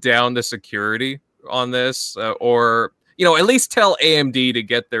lock down the security on this, or at least tell AMD to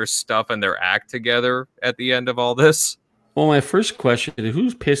get their stuff and their act together at the end of all this? Well, my first question is,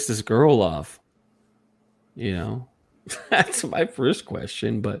 who's pissed this girl off? That's my first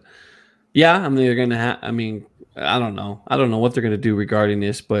question. But yeah, I mean, they're gonna have. I mean, I don't know what they're gonna do regarding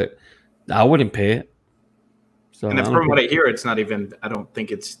this, but I wouldn't pay it. So, and from what I hear, it's not even, I don't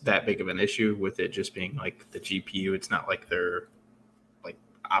think it's that big of an issue with it just being like the GPU. It's not like their like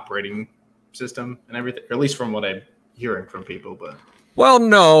operating system and everything, or at least from what I'm hearing from people. But well,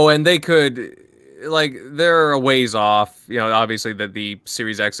 no, and they could, like, they're a ways off. Obviously the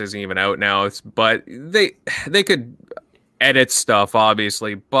Series X isn't even out now, but they could edit stuff,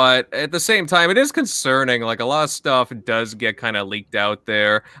 obviously, but at the same time, it is concerning. Like, a lot of stuff does get kind of leaked out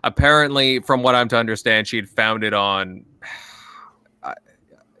there. Apparently, from what I'm to understand, she had found it on,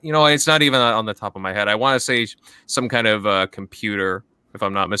 it's not even on the top of my head. I want to say some kind of computer, if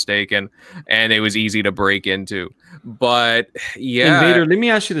I'm not mistaken, and it was easy to break into. But yeah, Invader, let me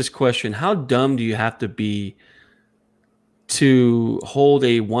ask you this question: how dumb do you have to be to hold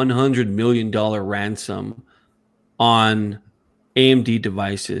a $100 million ransom on AMD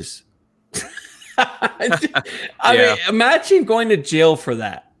devices? I mean, imagine going to jail for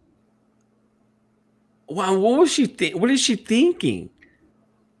that. Wow, what was she? What is she thinking?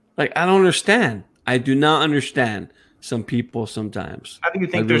 Like, I don't understand. I do not understand. some people sometimes. How do you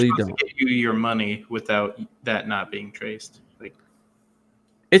think they're supposed to get you your money without that not being traced? Like,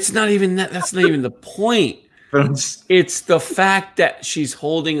 it's not even that. That's not even the point. It's the fact that she's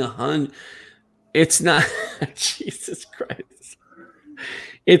holding 100. It's not. Jesus Christ.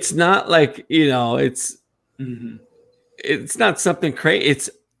 It's not like, you know, it's not something crazy. It's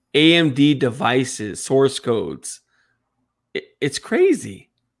AMD devices, source codes. It's crazy.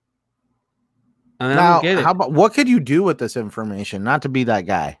 Now, how about what could you do with this information? Not to be that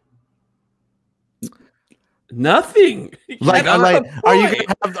guy. Nothing. Like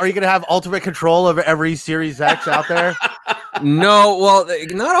are you gonna have ultimate control of every Series X out there? No, well,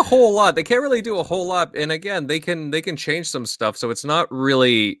 not a whole lot. They can't really do a whole lot, and again, they can change some stuff. So it's not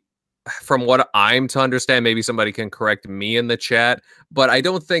really, from what I'm to understand. Maybe somebody can correct me in the chat, but I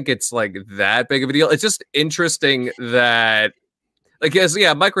don't think it's like that big of a deal. It's just interesting that, I guess,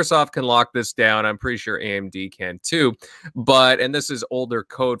 yeah, Microsoft can lock this down. I'm pretty sure AMD can too. And this is older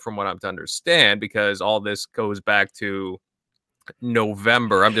code from what I'm to understand, because all this goes back to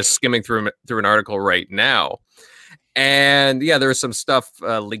November. I'm just skimming through an article right now. And yeah, there's some stuff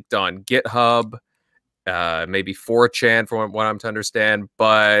leaked on GitHub, maybe 4chan from what I'm to understand.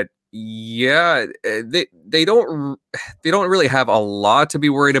 But yeah, they don't really have a lot to be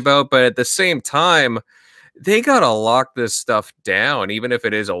worried about. But at the same time, they gotta lock this stuff down, even if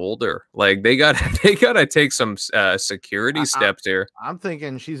it is older. Like they gotta take some security steps here. I'm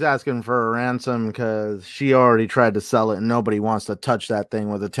thinking she's asking for a ransom because she already tried to sell it, and nobody wants to touch that thing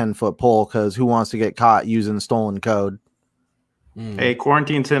with a 10-foot pole. Because who wants to get caught using stolen code? Hey,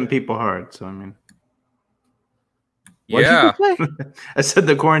 quarantine's hitting people hard. So I mean, yeah, I said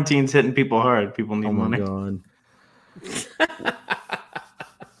the quarantine's hitting people hard. People need money. God.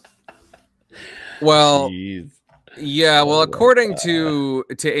 Well, Jeez. yeah, well, according to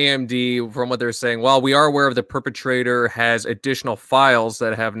AMD, from what they're saying, while we are aware of the perpetrator has additional files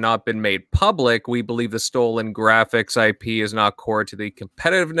that have not been made public, we believe the stolen graphics IP is not core to the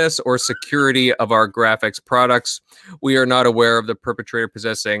competitiveness or security of our graphics products. We are not aware of the perpetrator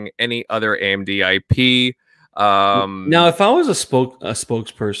possessing any other AMD IP. Now, if I was a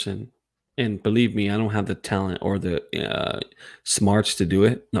spokesperson, and believe me, I don't have the talent or the smarts to do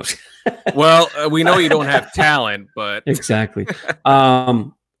it. No. Well, we know you don't have talent, but exactly.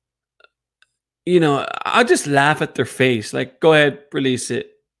 You know, I'll just laugh at their face. Like, go ahead, release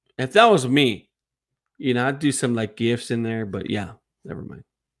it. If that was me, you know, I'd do some like gifts in there. But yeah, never mind.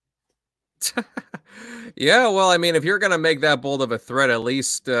 Yeah, well, I mean, if you're gonna make that bold of a threat, at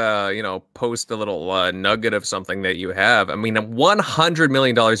least you know, post a little nugget of something that you have. I mean, $100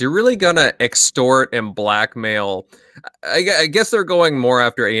 million. You're really gonna extort and blackmail. I guess they're going more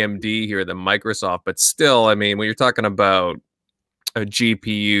after AMD here than Microsoft, but still, I mean, when you're talking about a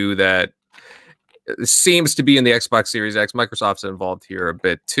GPU that seems to be in the Xbox Series X, Microsoft's involved here a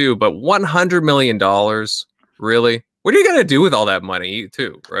bit too. But $100 million, really? What are you gonna do with all that money,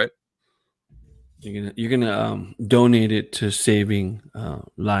 too? Right? You're gonna donate it to saving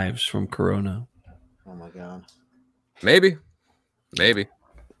lives from Corona. Oh my God. Maybe.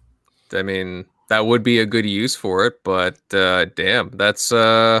 I mean, that would be a good use for it, but damn, that's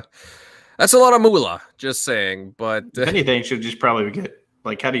a lot of moolah. Just saying. But if anything, should just probably get,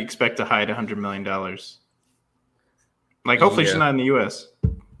 like, how do you expect to hide $100 million? Like, hopefully she's not in the U.S.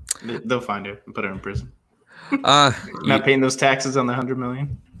 They'll find her and put her in prison. Not paying those taxes on the $100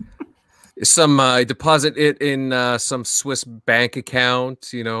 million. Some deposit it in some Swiss bank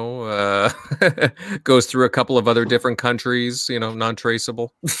account, you know, goes through a couple of other different countries, you know,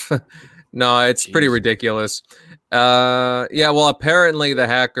 non-traceable. No, it's pretty ridiculous. Yeah, well, apparently the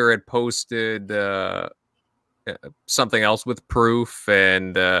hacker had posted something else with proof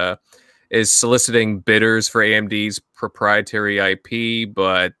and is soliciting bidders for AMD's proprietary IP,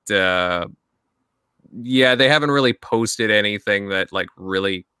 but yeah, they haven't really posted anything that like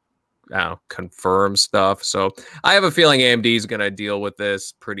really confirm stuff. So I have a feeling AMD is going to deal with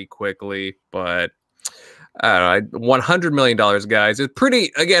this pretty quickly, but I don't know, $100 million, guys. It's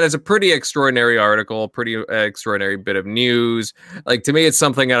pretty, again, it's a pretty extraordinary article, pretty extraordinary bit of news. Like, to me, it's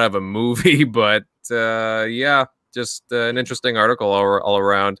something out of a movie, but yeah, just an interesting article all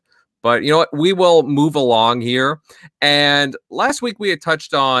around. But you know what? We will move along here. And last week we had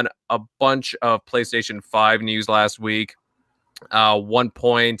touched on a bunch of PlayStation 5 news last week. One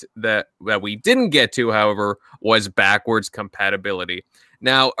point that we didn't get to, however, was backwards compatibility.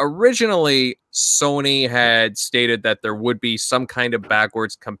 Now, originally, Sony had stated that there would be some kind of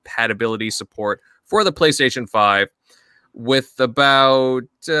backwards compatibility support for the PlayStation 5 with about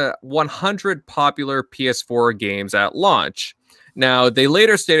 100 popular PS4 games at launch. Now, they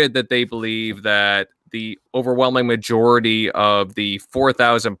later stated that they believe that the overwhelming majority of the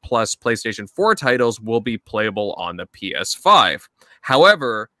 4,000 plus PlayStation 4 titles will be playable on the PS5.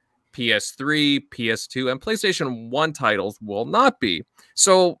 However, PS3, PS2, and PlayStation 1 titles will not be.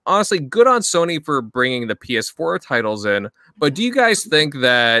 So honestly, good on Sony for bringing the PS4 titles in. But do you guys think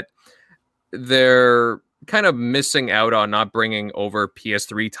that they're kind of missing out on not bringing over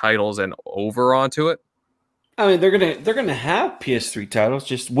PS3 titles and over onto it? I mean, they're gonna have PS3 titles,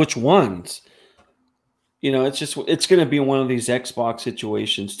 just which ones? You know, it's gonna be one of these Xbox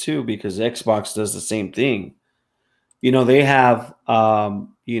situations too, because Xbox does the same thing. You know, they have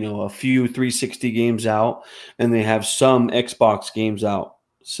a few 360 games out, and they have some Xbox games out.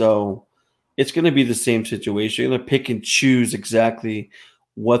 So it's going to be the same situation. They're going to pick and choose exactly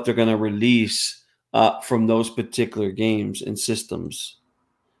what they're going to release from those particular games and systems.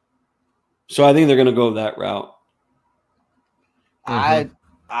 So I think they're going to go that route.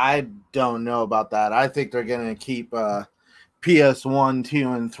 I don't know about that. I think they're going to keep PS1,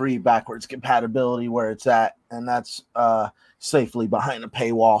 2, and 3 backwards compatibility where it's at, and that's safely behind a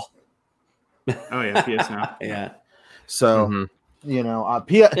paywall. Oh yeah, PS Now. Yeah. So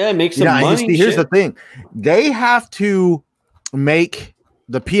it makes some money. Here's the thing: they have to make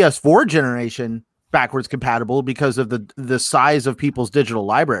the PS4 generation backwards compatible because of the size of people's digital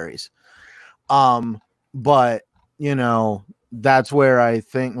libraries. But that's where I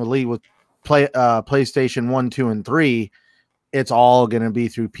think with PlayStation 1, 2, and 3. It's all going to be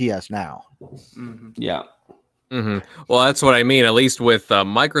through PS Now. Yeah. Well, that's what I mean. At least with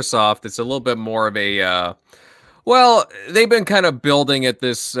Microsoft, it's a little bit more of a they've been kind of building it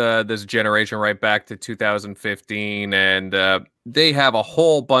this generation right back to 2015, and they have a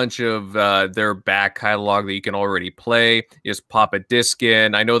whole bunch of their back catalog that you can already play. You just pop a disc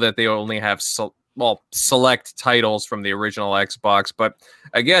in. I know that they only have select titles from the original Xbox, but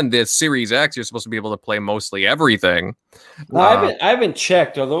again, the Series X, you're supposed to be able to play mostly everything. No, I haven't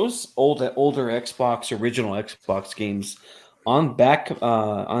checked. Are those older original Xbox games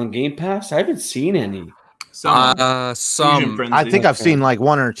on Game Pass? I haven't seen any. Some. I think I've seen like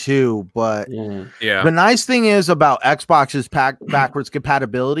one or two, but yeah. The nice thing is about Xbox's backwards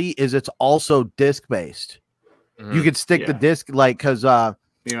compatibility is it's also disc based. You could stick the disc because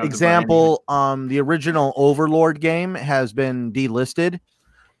example, the original Overlord game has been delisted.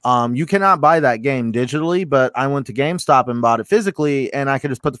 You cannot buy that game digitally, but I went to GameStop and bought it physically, and I could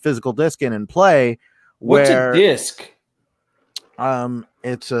just put the physical disc in and play. What's a disc?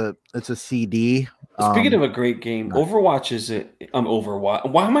 It's a CD. Speaking of a great game, Overwatch is it? Overwatch.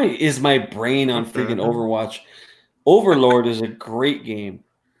 Why is my brain on freaking Overwatch? Overlord is a great game.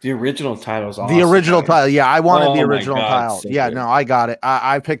 The original title is awesome. The original title, yeah. I wanted the original title. So yeah, good. no, I got it.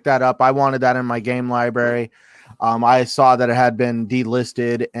 I picked that up. I wanted that in my game library. I saw that it had been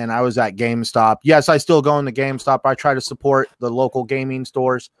delisted, and I was at GameStop. Yes, I still go into GameStop. I try to support the local gaming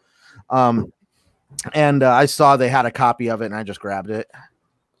stores. And I saw they had a copy of it, and I just grabbed it.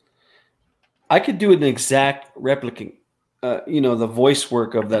 I could do an exact replica, the voice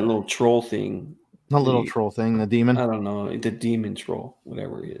work of that little troll thing. The little troll thing, the demon. I don't know, the demon troll,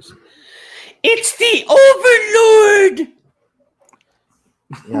 whatever it is. It's the Overlord.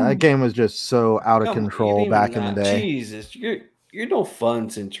 Yeah, that game was just so out of control back in the day. Jesus, you're no fun,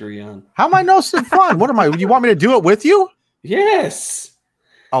 Centurion. How am I no fun? What am I? You want me to do it with you? Yes.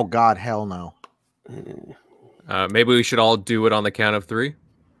 Oh God, hell no. Maybe we should all do it on the count of 3.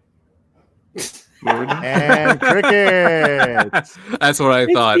 And crickets. That's what I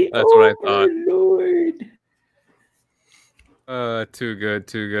thought. That's what I thought. Too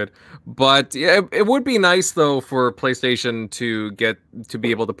good. But yeah, it would be nice though for PlayStation to get to be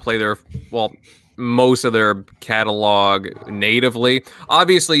able to play most of their catalog natively.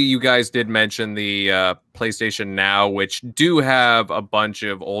 Obviously, you guys did mention the PlayStation Now, which do have a bunch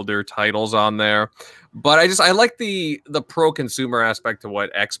of older titles on there. But I like the pro consumer aspect to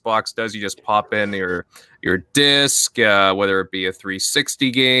what Xbox does. You just pop in your disc, whether it be a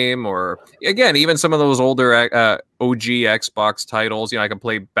 360 game or again even some of those older OG Xbox titles. I can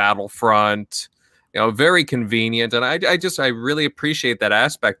play Battlefront. Very convenient, and I really appreciate that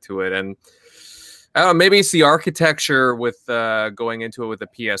aspect to it. And I don't know, maybe it's the architecture with going into it with the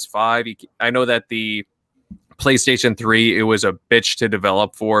PS5. I know that the PlayStation 3, it was a bitch to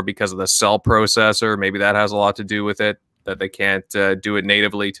develop for because of the cell processor. Maybe that has a lot to do with it, that they can't do it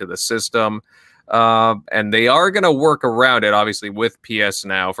natively to the system. And they are going to work around it, obviously, with PS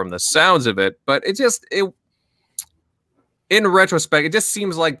Now from the sounds of it. But in retrospect, it just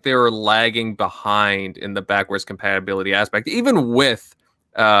seems like they're lagging behind in the backwards compatibility aspect. Even with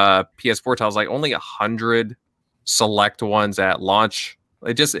PS4 titles, like only 100 select ones at launch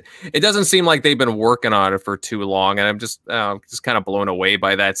It doesn't seem like they've been working on it for too long, and I'm just kind of blown away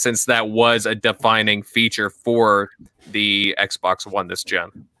by that, since that was a defining feature for the Xbox One this gen.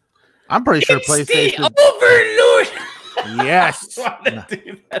 I'm pretty sure PlayStation Overlord. Yes.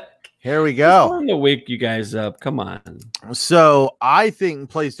 Here we go. I'm to wake you guys up. Come on. So I think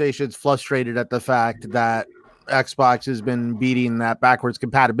PlayStation's frustrated at the fact that Xbox has been beating that backwards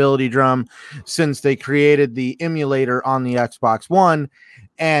compatibility drum since they created the emulator on the Xbox One.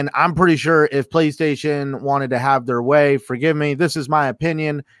 And I'm pretty sure if PlayStation wanted to have their way, forgive me, this is my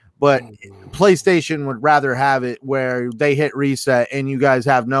opinion, but PlayStation would rather have it where they hit reset and you guys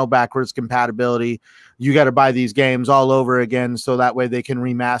have no backwards compatibility. You got to buy these games all over again so that way they can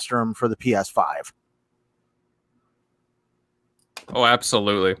remaster them for the PS5. Oh,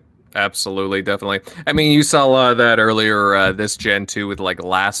 absolutely. Absolutely, definitely. I mean, you saw that earlier this gen too, with like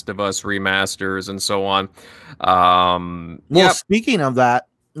Last of Us remasters and so on. Well, speaking of that,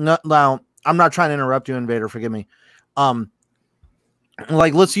 now I'm not trying to interrupt you, Invader. Forgive me.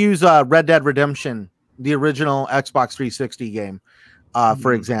 Like let's use Red Dead Redemption, the original Xbox 360 game,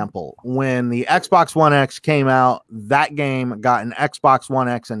 for example. When the Xbox One X came out, that game got an Xbox One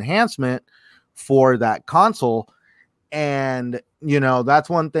X enhancement for that console. And, you know, that's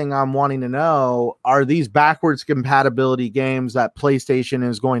one thing I'm wanting to know. Are these backwards compatibility games that PlayStation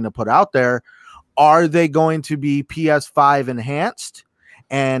is going to put out there, are they going to be PS5 enhanced?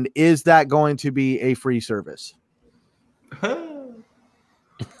 And is that going to be a free service?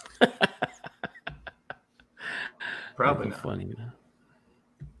 Probably not. Funny.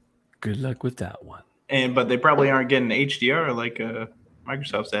 Good luck with that one. But they probably aren't getting HDR like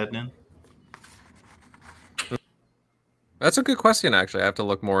Microsoft's adding in. That's a good question, actually. I have to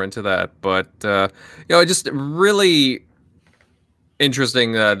look more into that. But, you know, just really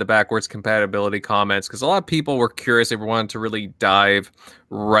interesting, the backwards compatibility comments, because a lot of people were curious. They wanted to really dive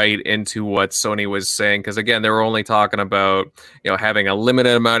right into what Sony was saying. Because, again, they were only talking about, you know, having a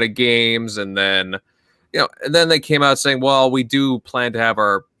limited amount of games. And then, you know, and then they came out saying, well, we do plan to have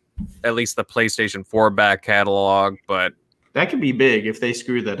at least the PlayStation 4 back catalog. But that could be big if they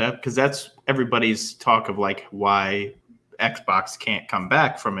screw that up, because that's everybody's talk of like why Xbox can't come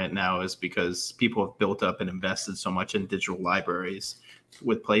back from it now, is because people have built up and invested so much in digital libraries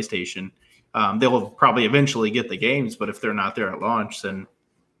with PlayStation. They'll probably eventually get the games, but if they're not there at launch, then,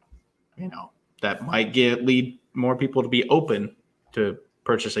 you know, that might lead more people to be open to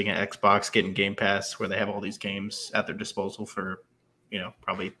purchasing an Xbox, getting Game Pass, where they have all these games at their disposal for, you know,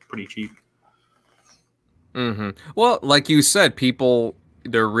 probably pretty cheap. Well, like you said,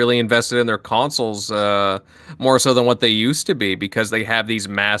 they're really invested in their consoles more so than what they used to be, because they have these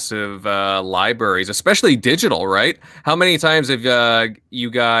massive libraries, especially digital, right? How many times have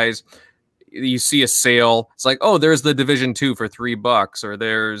you see a sale? It's like, oh, there's the Division 2 for $3, or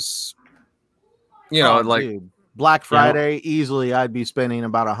there's, you know, dude, Black Friday, easily I'd be spending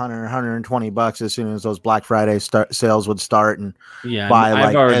about $100-120 as soon as those Black Friday sales would start, and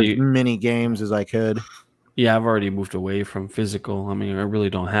buy as many games as I could. Yeah, I've already moved away from physical. I mean, I really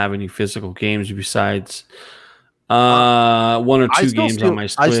don't have any physical games besides one or two games on my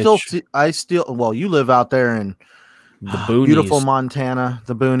Switch. I still, well, you live out there in the boonies. Beautiful Montana,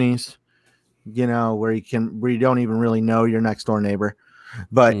 the boonies, you know, where you don't even really know your next door neighbor.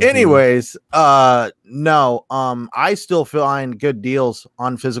 But anyways, no, I still find good deals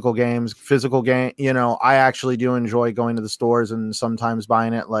on physical games. You know, I actually do enjoy going to the stores and sometimes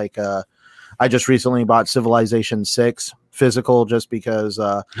buying it. Like, I just recently bought Civilization 6 physical just because.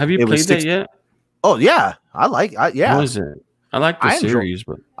 Have you played that yet? Oh yeah, yeah. What is it? I like the series,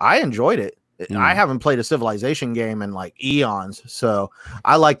 but I enjoyed it. I haven't played a Civilization game in like eons, so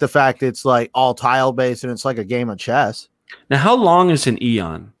I like the fact it's like all tile based and it's like a game of chess. Now, how long is an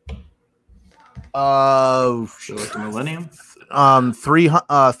eon? Like a millennium.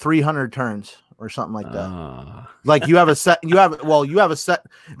 300 turns or something like that. Like you have a set. You have a set.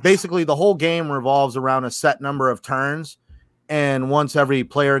 Basically, the whole game revolves around a set number of turns, and once every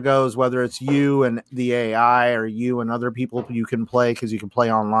player goes, whether it's you and the AI or you and other people you can play, because you can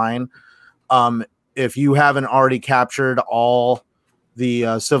play online. If you haven't already captured all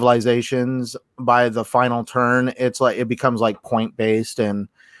the civilizations by the final turn, it becomes like point based, and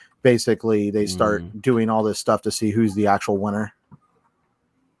basically they start doing all this stuff to see who's the actual winner.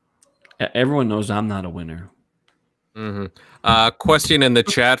 Everyone knows I'm not a winner. Question in the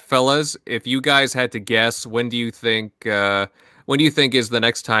chat, fellas. If you guys had to guess, when do you think is the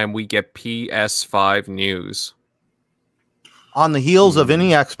next time we get PS5 news? On the heels of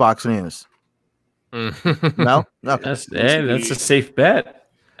any Xbox news. No? Okay. That's a safe bet.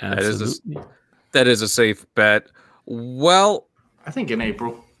 Absolutely. That is a safe bet. Well, I think in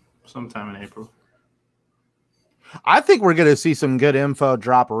April, sometime in April. I think we're going to see some good info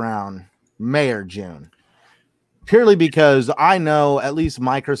drop around May or June. Purely because I know at least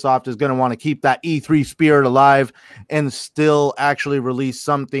Microsoft is going to want to keep that E3 spirit alive and still actually release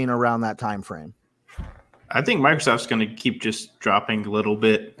something around that time frame. I think Microsoft's going to keep just dropping a little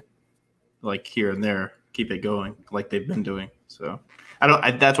bit, like here and there, keep it going like they've been doing. So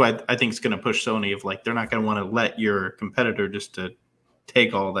that's why I think it's going to push Sony of like they're not going to want to let your competitor just to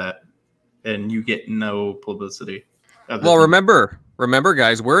take all that and you get no publicity. Well, remember,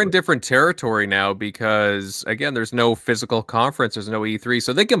 guys, we're in different territory now because, again, there's no physical conference. There's no E3,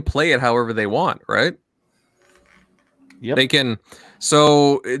 so they can play it however they want, right? Yep. They can.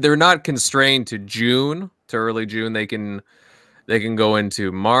 So they're not constrained to June, to early June. They can go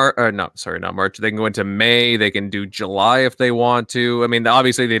into March. Not March. They can go into May. They can do July if they want to. I mean,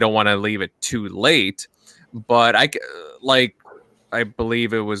 obviously, they don't want to leave it too late, but I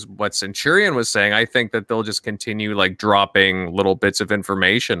believe it was what Centurion was saying. I think that they'll just continue like dropping little bits of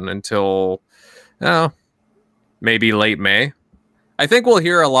information until maybe late May. I think we'll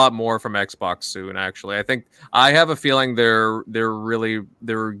hear a lot more from Xbox soon, actually. I have a feeling they're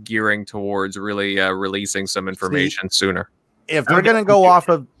gearing towards really releasing some information sooner. If they're going to go off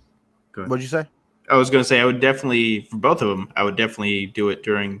of what'd you say? I was going to say I would definitely, for both of them, I would definitely do it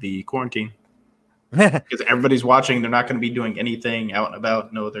during the quarantine. Because everybody's watching, they're not going to be doing anything out and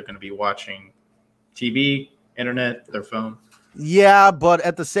about. No, they're going to be watching TV, internet, their phone. Yeah, but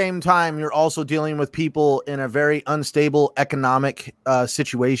at the same time, you're also dealing with people in a very unstable economic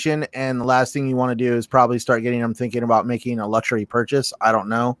situation, and the last thing you want to do is probably start getting them thinking about making a luxury purchase. I don't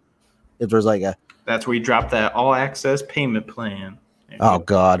know if there's like a. That's where you drop that all access payment plan. Oh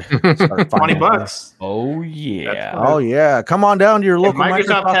God, $20. Oh yeah. Oh yeah. Come on down to your local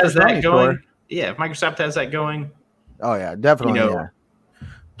Microsoft has that going. Store. Yeah, if Microsoft has that going. Oh yeah, definitely. Yeah.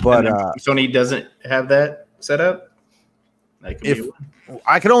 But Sony doesn't have that set up. If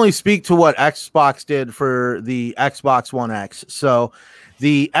I can only speak to what Xbox did for the Xbox One X. So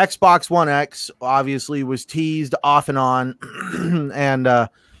the Xbox One X obviously was teased off and on, and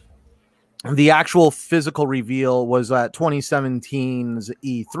the actual physical reveal was at 2017's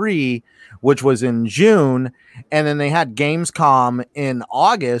E3, which was in June, and then they had Gamescom in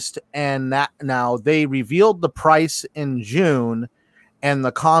August, and that now they revealed the price in June, and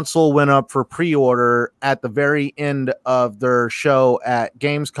the console went up for pre-order at the very end of their show at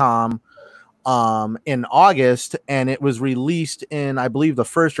Gamescom in August, and it was released in, I believe, the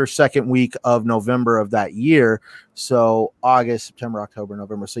first or second week of November of that year. So August, September, October,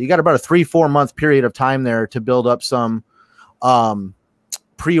 November. So you got about a 3-4 month period of time there to build up some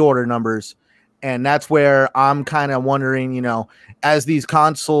pre-order numbers. And that's where I'm kind of wondering, you know, as these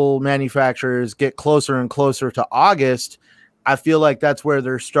console manufacturers get closer and closer to August, I feel like that's where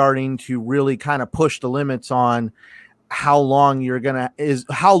they're starting to really kind of push the limits on how long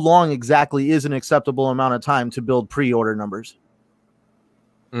exactly is an acceptable amount of time to build pre-order numbers.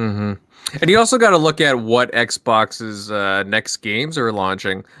 Mm-hmm. And you also got to look at what Xbox's next games are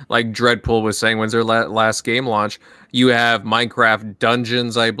launching. Like Dreadpool was saying, when's their last game launch? You have Minecraft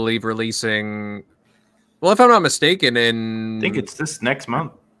Dungeons, I believe, releasing. Well, if I'm not mistaken, I think it's this next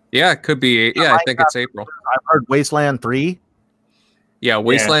month. Yeah, it could be. Yeah, I think it's April. I've heard Wasteland 3. Yeah,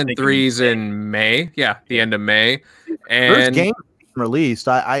 Wasteland 3's in May. Yeah, the end of May. And there's games released.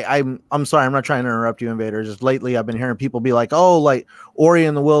 I'm sorry, I'm not trying to interrupt you, Invader. Just lately I've been hearing people be like, oh, like Ori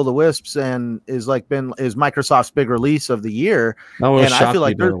and the Will of the Wisps and is Microsoft's big release of the year. And I feel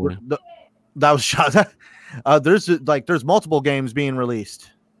like that was shot. There's multiple games being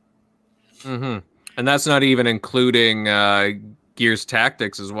released. Mm-hmm. And that's not even including Gears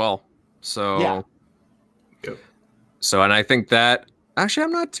Tactics as well. So yeah. Yep. So, and I think that actually,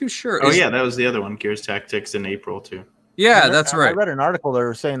 I'm not too sure. Oh, yeah, that was the other one, Gears Tactics in April, too. Yeah, that's right. I read an article that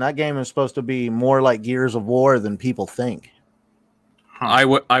was saying that game is supposed to be more like Gears of War than people think.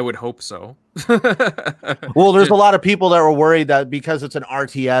 Huh. I would hope so. Well, there's a lot of people that were worried that because it's an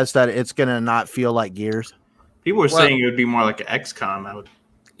RTS that it's going to not feel like Gears. People were saying it would be more like an XCOM.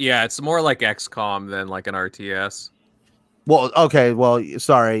 Yeah, it's more like XCOM than like an RTS. Well, okay, well,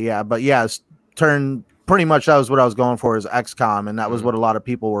 sorry, yeah, but yeah, pretty much that was what I was going for is XCOM, and that was what a lot of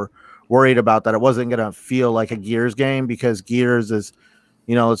people were worried about, that it wasn't going to feel like a Gears game because Gears is,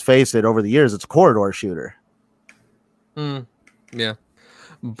 you know, let's face it, over the years, it's a corridor shooter. Yeah.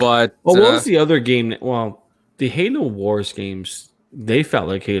 But what was the other game? Well, the Halo Wars games, they felt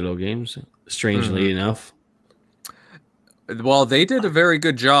like Halo games, strangely enough. Well, they did a very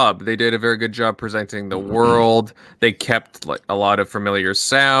good job. They did a very good job presenting the world. They kept like a lot of familiar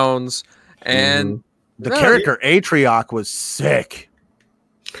sounds, and The character Atrioc was sick.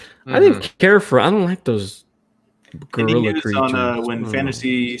 I didn't care for. I don't like those gorilla creatures. On when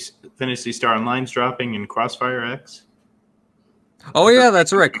Phantasy Star Online's dropping in Crossfire X. Oh yeah,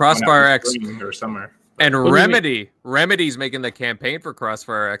 that's right. Crossfire X or summer. And Remedy's making the campaign for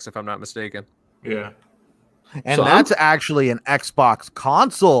Crossfire X, if I'm not mistaken. Yeah, and so that's actually an Xbox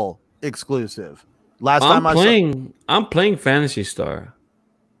console exclusive. I'm playing Phantasy Star,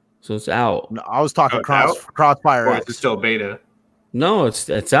 so it's out. No, I was talking Crossfire X. It's still beta. No, it's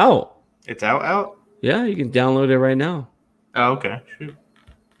out. It's out. Yeah, you can download it right now. Oh, okay. Shoot.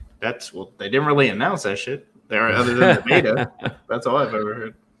 They didn't really announce that shit. Other than the beta. That's all I've ever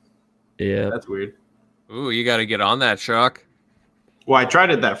heard. Yeah. That's weird. Ooh, you got to get on that, Shock. Well, I tried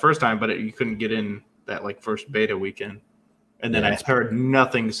it that first time, but you couldn't get in that first beta weekend. And then I heard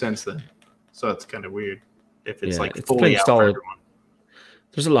nothing since then. So it's kind of weird if it's it's fully out for everyone.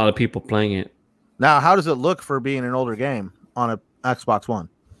 There's a lot of people playing it. Now, how does it look for being an older game on a Xbox One?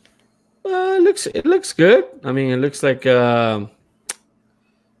 It looks good. I mean, it looks like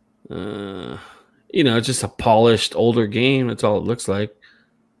it's just a polished older game. That's all it looks like.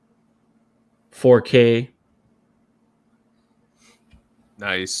 4K.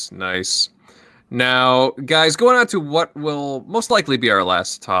 Nice. Now, guys, going on to what will most likely be our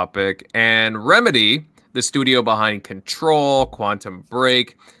last topic, and Remedy, the studio behind Control, Quantum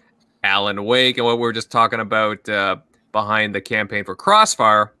Break, Alan Wake, and what we were just talking about behind the campaign for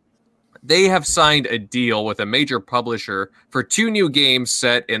Crossfire, they have signed a deal with a major publisher for 2 new games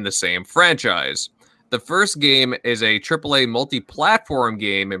set in the same franchise. The first game is a AAA multi-platform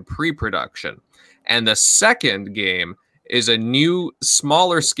game in pre-production, and the second game is a new,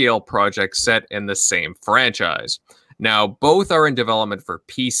 smaller-scale project set in the same franchise. Now, both are in development for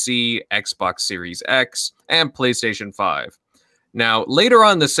PC, Xbox Series X, and PlayStation 5. Now, later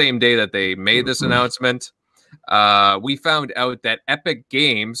on the same day that they made this announcement, we found out that Epic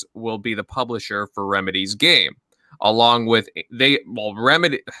Games will be the publisher for Remedy's game. Along with Epic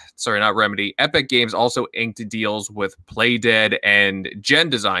Games also inked deals with Playdead and Gen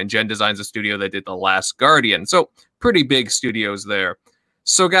Design. Gen Design's a studio that did The Last Guardian. So pretty big studios there.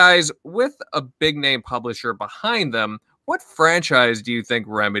 So guys, with a big name publisher behind them, what franchise do you think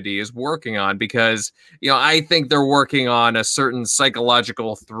Remedy is working on? Because, I think they're working on a certain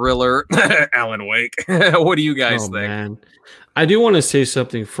psychological thriller, Alan Wake. What do you guys think? Man. I do want to say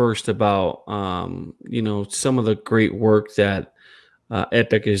something first about, some of the great work that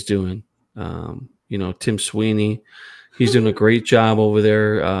Epic is doing. Tim Sweeney, he's doing a great job over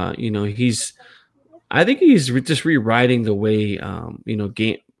there. I think he's just rewriting the way,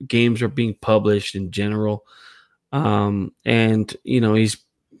 games are being published in general. He's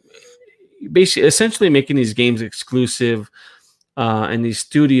basically essentially making these games exclusive, and these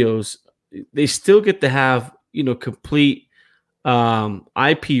studios, they still get to have, complete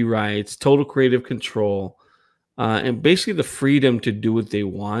IP rights, total creative control, and basically the freedom to do what they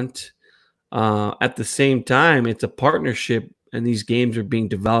want. At the same time, it's a partnership, and these games are being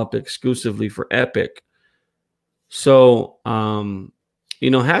developed exclusively for Epic. So,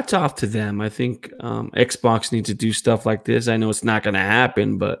 hats off to them. I think Xbox needs to do stuff like this. I know it's not going to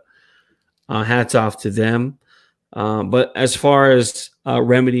happen, but hats off to them. But as far as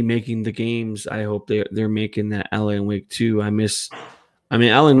Remedy making the games, I hope they're making that Alan Wake 2.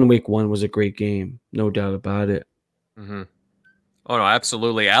 Alan Wake 1 was a great game, no doubt about it. Mm-hmm. Oh, no,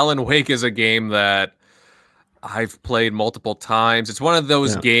 absolutely. Alan Wake is a game that I've played multiple times. It's one of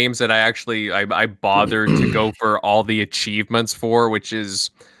those games that I bothered to go for all the achievements for, which is,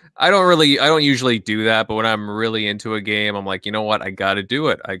 I don't usually do that, but when I'm really into a game, I'm like, you know what? I got to do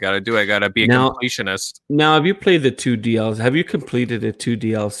it. I got to be a completionist. Now, have you played the 2 DLCs? Have you completed the 2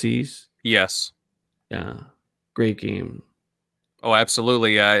 DLCs? Yes. Yeah. Great game. Oh,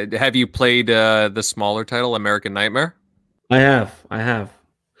 absolutely. Have you played the smaller title, American Nightmare? I have.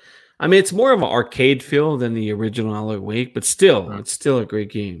 It's more of an arcade feel than the original Alan Wake, but still, it's still a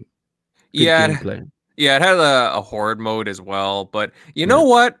great game. Good gameplay. Yeah, it had a horde mode as well, but you know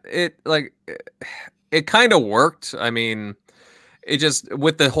what? It kind of worked. I mean, it just,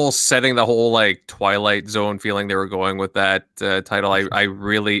 with the whole setting, the whole Twilight Zone feeling they were going with that title, I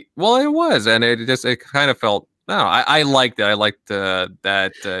really, well, it was, and it kind of felt, I liked it. I liked that.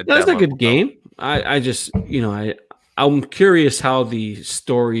 That's a good game. I just, I'm curious how the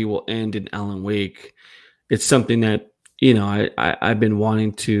story will end in Alan Wake. It's something that, I've been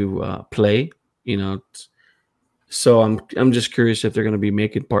wanting to play. So I'm just curious if they're going to be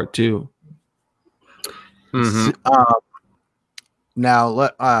making part 2. Mm-hmm. Now,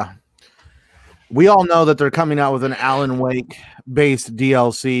 we all know that they're coming out with an Alan Wake based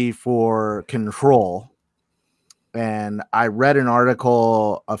DLC for Control. And I read an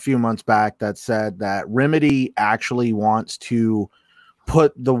article a few months back that said that Remedy actually wants to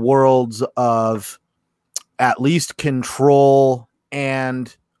put the worlds of at least Control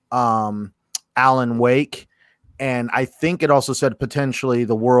and Alan Wake, and I think it also said potentially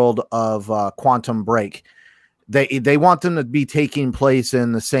the world of Quantum Break. They want them to be taking place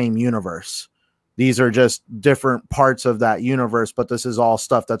in the same universe. These are just different parts of that universe, but this is all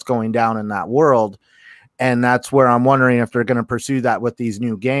stuff that's going down in that world. And that's where I'm wondering if they're going to pursue that with these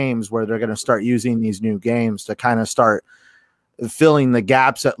new games, where they're going to start using these new games to kind of start filling the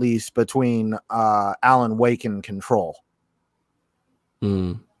gaps, at least between Alan Wake and Control.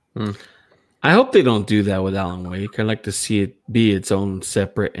 I hope they don't do that with Alan Wake. I'd like to see it be its own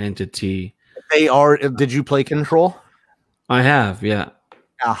separate entity. They are. Did you play Control? I have, yeah.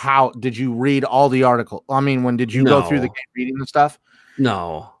 How did you read all the article? I mean, when did you go through the game reading the stuff?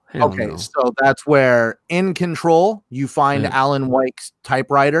 No. Okay, so that's where in Control you find Alan Wake's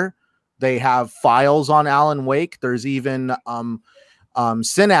typewriter. They have files on Alan Wake. There's even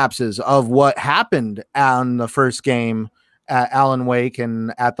synapses of what happened on the first game at Alan Wake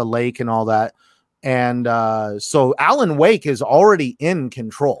and at the lake and all that. And so Alan Wake is already in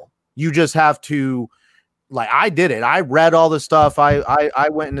Control. You just have to, like, I did it. I read all the stuff. I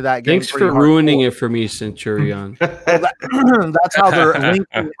went into that game. Thanks for ruining it for me, Centurion. That's how they're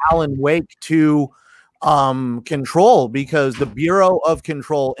linking Alan Wake to Control, because the Bureau of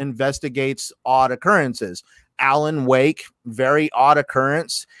Control investigates odd occurrences. Alan Wake, very odd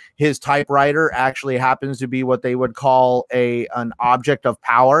occurrence. His typewriter actually happens to be what they would call an object of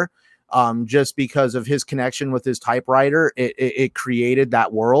power. Just because of his connection with his typewriter, it created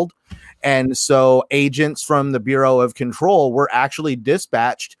that world. And so agents from the Bureau of Control were actually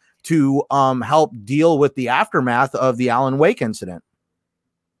dispatched to help deal with the aftermath of the Alan Wake incident.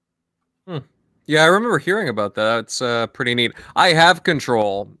 Yeah, I remember hearing about that. It's pretty neat. I have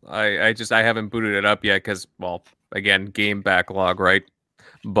Control. I haven't booted it up yet because, well, again, game backlog, right?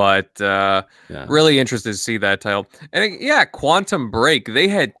 But really interested to see that title. And yeah, Quantum Break, they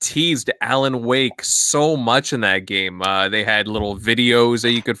had teased Alan Wake so much in that game. They had little videos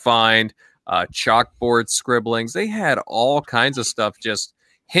that you could find, chalkboard scribblings. They had all kinds of stuff just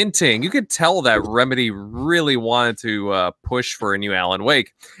hinting. You could tell that Remedy really wanted to push for a new Alan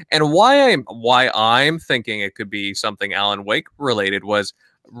Wake. And why I'm thinking it could be something Alan Wake related was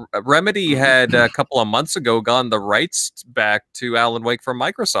Remedy had a couple of months ago gotten the rights back to Alan Wake from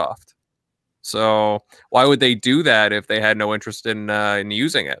Microsoft. So why would they do that if they had no interest in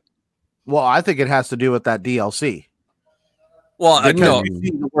using it? Well, I think it has to do with that DLC. Well, no, you see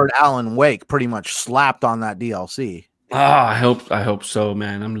the word Alan Wake pretty much slapped on that DLC. I hope so,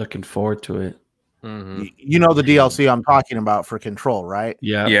 man. I'm looking forward to it. You know the DLC I'm talking about for Control, right?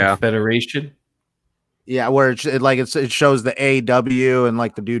 Yeah. Federation. Yeah, where it shows the AW and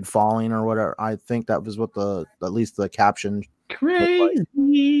like the dude falling or whatever. I think that was what at least the caption.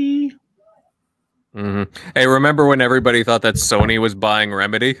 Crazy. Hey, remember when everybody thought that Sony was buying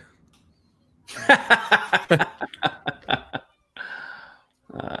Remedy?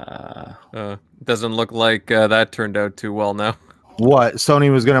 Doesn't look like that turned out too well now. What?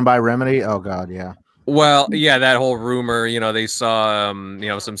 Sony was going to buy Remedy? Oh God, yeah. Well, yeah, that whole rumor, they saw, some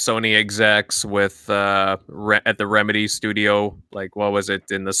Sony execs with at the Remedy studio, like, what was it,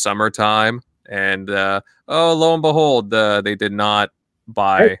 in the summertime? And, lo and behold, they did not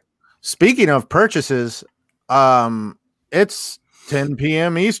buy. Hey, speaking of purchases, it's 10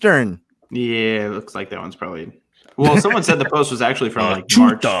 p.m. Eastern. Yeah, it looks like that one's probably... Well, someone said the post was actually from like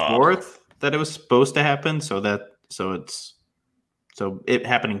March 4th that it was supposed to happen. So it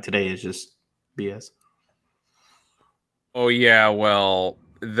happening today is just BS. Oh yeah, well,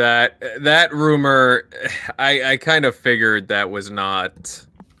 that rumor, I kind of figured that was not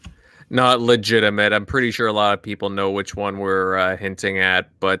legitimate. I'm pretty sure a lot of people know which one we're hinting at,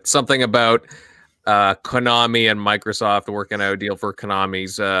 but something about Konami and Microsoft working out a deal for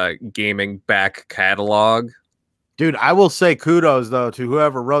Konami's gaming back catalog. Dude, I will say kudos, though, to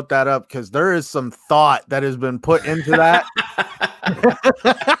whoever wrote that up, because there is some thought that has been put into that.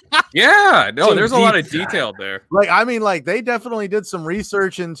 Yeah, no, there's a lot of detail there. They definitely did some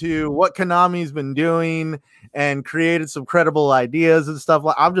research into what Konami's been doing and created some credible ideas and stuff.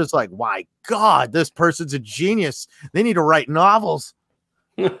 I'm just like, my God, this person's a genius. They need to write novels.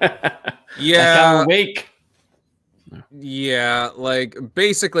 Yeah. Wake. Yeah, like,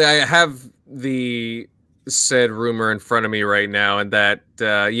 basically, I have the said rumor in front of me right now, and that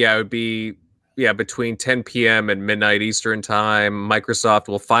it would be between 10 p.m. and midnight Eastern time, Microsoft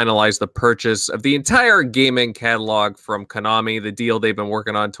will finalize the purchase of the entire gaming catalog from Konami. The deal they've been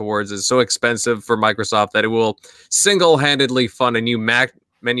working on towards is so expensive for Microsoft that it will single-handedly fund a new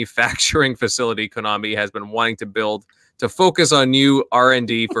manufacturing facility Konami has been wanting to build to focus on new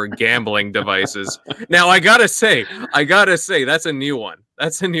R&D for gambling devices. Now, I gotta say, that's a new one.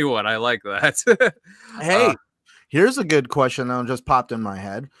 That's a new one. I like that. Hey, here's a good question that just popped in my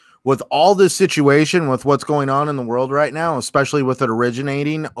head. With all this situation, with what's going on in the world right now, especially with it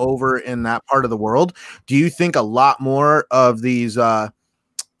originating over in that part of the world, do you think a lot more of these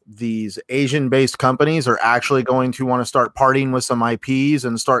Asian-based companies are actually going to want to start partying with some IPs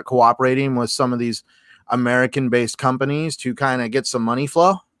and start cooperating with some of these American-based companies to kind of get some money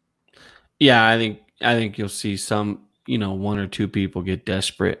flow? Yeah, I think you'll see some, one or two people get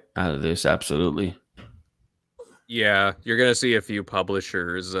desperate out of this. Absolutely. Yeah, you're gonna see a few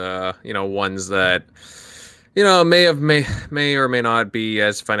publishers, ones that, may or may not be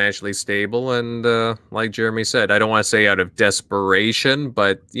as financially stable, and like Jeremy said, I don't want to say out of desperation,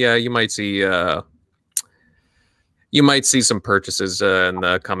 but yeah, you might see some purchases in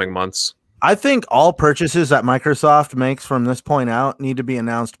the coming months. I think all purchases that Microsoft makes from this point out need to be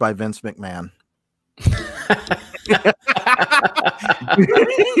announced by Vince McMahon.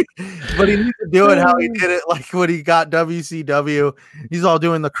 But he needs to do it how he did it, like when he got WCW. He's all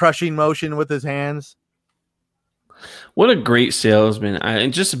doing the crushing motion with his hands. What a great salesman,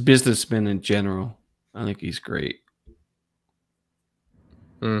 and just a businessman in general. I think he's great.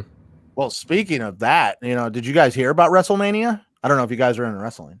 Well, speaking of that, did you guys hear about WrestleMania? I don't know if you guys are into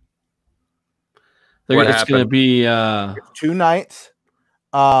wrestling. It's going to be 2 nights.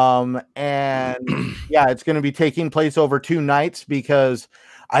 And yeah, it's going to be taking place over 2 nights because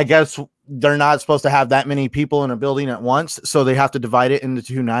I guess they're not supposed to have that many people in a building at once, so they have to divide it into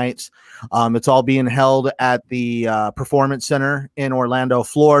 2 nights. It's all being held at the Performance Center in Orlando,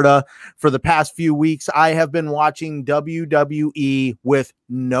 Florida. For the past few weeks, I have been watching WWE with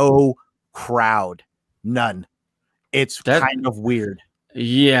no crowd, none. It's kind of weird.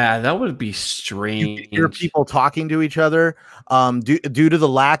 Yeah, that would be strange. You hear people talking to each other. Due to the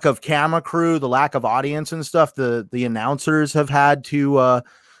lack of camera crew, the lack of audience and stuff, the announcers have had to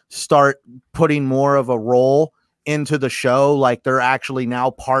start putting more of a role into the show. Like they're actually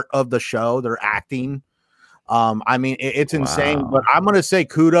now part of the show. They're acting. I mean, it's insane. But I'm going to say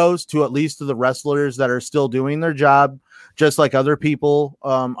kudos to at least to the wrestlers that are still doing their job, just like other people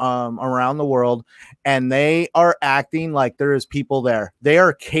around the world. And they are acting like there is people there. They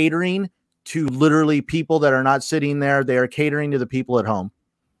are catering to literally people that are not sitting there. They are catering to the people at home.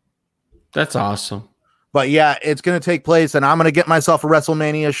 That's awesome. But yeah, it's going to take place, and I'm going to get myself a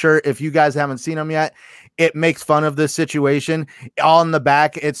WrestleMania shirt. If you guys haven't seen them yet, it makes fun of this situation. On the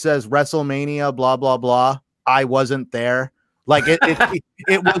back, it says WrestleMania, blah, blah, blah. I wasn't there. Like it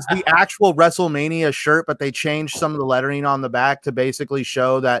was the actual WrestleMania shirt, but they changed some of the lettering on the back to basically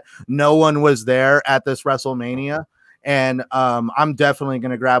show that no one was there at this WrestleMania. And I'm definitely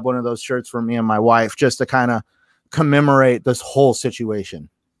going to grab one of those shirts for me and my wife just to kind of commemorate this whole situation.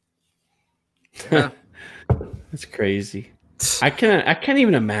 Yeah. That's crazy. I can't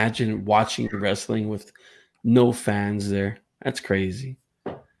even imagine watching wrestling with no fans there. That's crazy.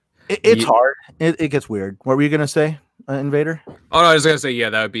 It's hard. It gets weird. What were you going to say, Invader? Oh, no, I was going to say, yeah,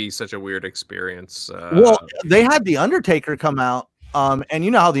 that would be such a weird experience. Well, they had The Undertaker come out, and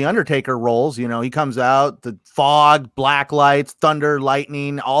you know how The Undertaker rolls. You know, he comes out, the fog, black lights, thunder,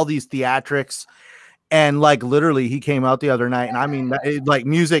 lightning, all these theatrics. And, like, literally, he came out the other night, and I mean, like,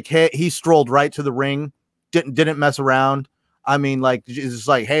 music hit. He strolled right to the ring, didn't mess around. I mean, like, it's just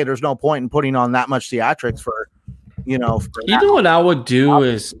like, hey, there's no point in putting on that much theatrics for, you know. You know what I would do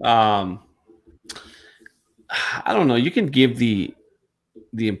is, I don't know. You can give the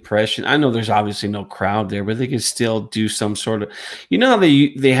impression. I know there's obviously no crowd there, but they can still do some sort of. You know how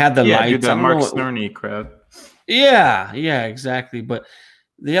they had the lights. That Mark Cerny crowd. Yeah, exactly. But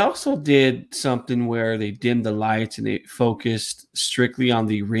they also did something where they dimmed the lights and they focused strictly on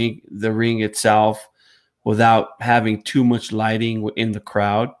the ring itself, without having too much lighting in the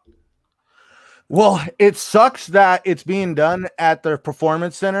crowd. Well, it sucks that it's being done at the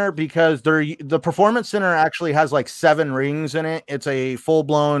Performance Center because the Performance Center actually has like 7 rings in it. It's a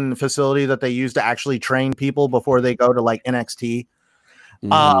full-blown facility that they use to actually train people before they go to like NXT.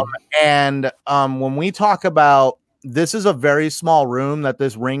 When we talk about, this is a very small room that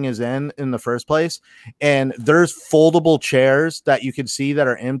this ring is in the first place, and there's foldable chairs that you can see that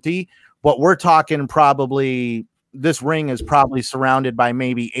are empty. But we're talking probably this ring is probably surrounded by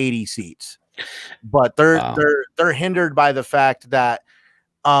maybe 80 seats. But they're hindered by the fact that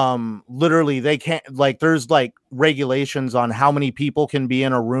literally they can't, like, there's like regulations on how many people can be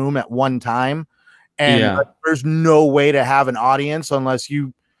in a room at one time, and there's no way to have an audience unless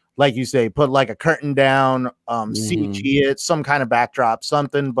you, like you say, put like a curtain down, CG it, some kind of backdrop,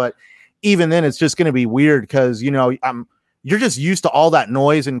 something. But even then it's just going to be weird because, you know, you're just used to all that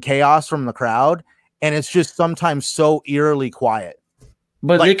noise and chaos from the crowd, and it's just sometimes so eerily quiet.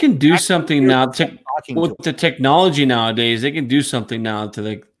 But like, they can do something now with the technology nowadays. They can do something now to,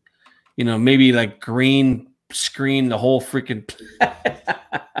 like, you know, maybe like green screen the whole freaking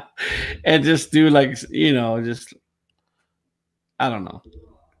and just do, like, you know, just, I don't know.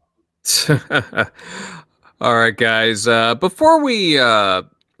 All right, guys. Before we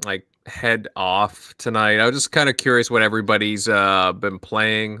like head off tonight, I was just kind of curious what everybody's been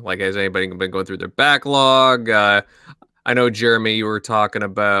playing. Like, has anybody been going through their backlog? I know, Jeremy, you were talking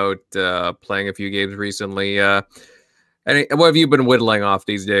about playing a few games recently. What have you been whittling off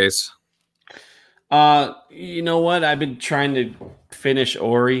these days? You know what? I've been trying to finish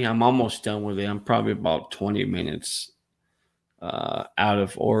Ori. I'm almost done with it. I'm probably about 20 minutes out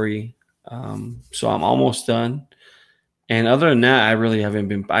of Ori. So I'm almost done. And other than that, I really haven't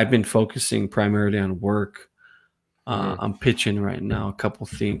been. I've been focusing primarily on work. I'm pitching right now a couple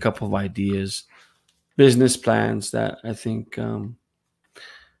of ideas, business plans that I think you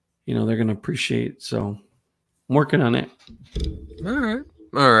know, they're gonna appreciate. So I'm working on it.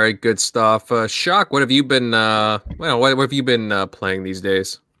 All right, good stuff. Shock, what have you been what have you been playing these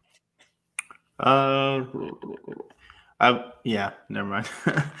days? Yeah, never mind.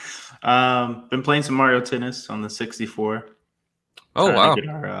 Been playing some Mario Tennis on the 64. Oh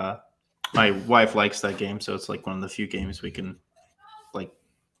wow. My wife likes that game, so it's like one of the few games we can like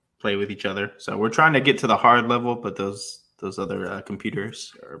play with each other. So we're trying to get to the hard level, but those other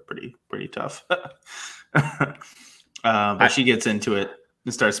computers are pretty tough. But she gets into it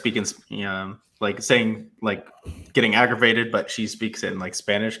and starts speaking, like saying, like, getting aggravated, but she speaks it in like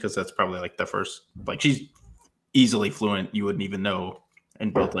Spanish because that's probably like the first, like, she's easily fluent. You wouldn't even know in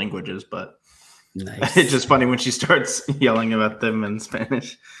both languages, but nice. It's just funny when she starts yelling about them in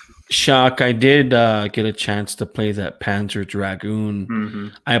Spanish. Shock, I did get a chance to play that Panzer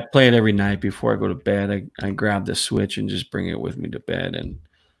Dragoon. I play it every night before I go to bed. I grab the Switch and just bring it with me to bed and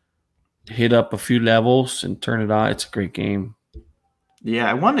hit up a few levels and turn it on. It's a great game. Yeah,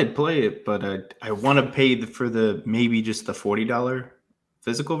 I wanted to play it, but I want to pay for the maybe just the $40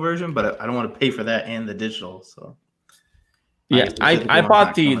 physical version, but I don't want to pay for that and the digital. So yeah, I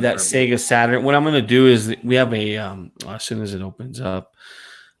bought that Sega Saturn. What I'm going to do is we have a as soon as it opens up,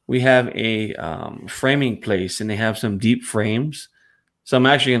 we have a framing place, and they have some deep frames. So I'm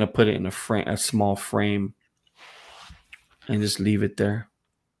actually going to put it in a small frame, and just leave it there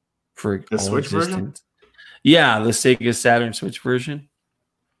for the Switch version. Yeah, the Sega Saturn Switch version.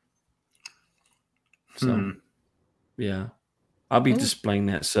 So, yeah, I'll be displaying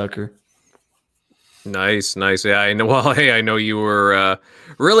that sucker. Nice. Yeah, I know. Well, hey, I know you were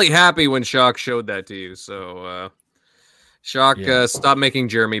really happy when Shock showed that to you. So, Shock, stop making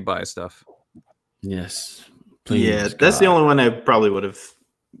Jeremy buy stuff. Yes. Please, yeah, that's the only one I probably would have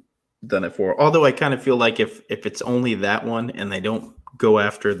done it for. Although I kind of feel like if it's only that one and they don't go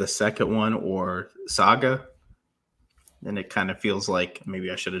after the second one or Saga, then it kind of feels like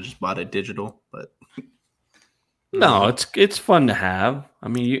maybe I should have just bought it digital. But no, it's fun to have. I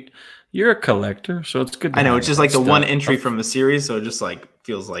mean, you're a collector, so it's good. I know, it's just like the one entry from the series, so it just like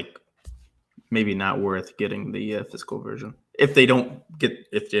feels like maybe not worth getting the physical version if they don't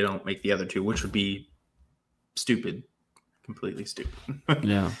make the other two, which would be stupid, completely stupid.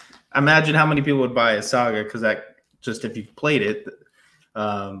 Yeah. Imagine how many people would buy a Saga, because that, just if you've played it,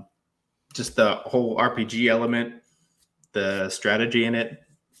 just the whole RPG element, the strategy in it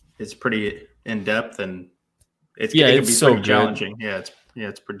is pretty in depth, and it can be so pretty challenging. Yeah,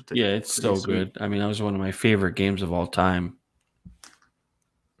 it's pretty. Yeah, it's so good. I mean, that was one of my favorite games of all time.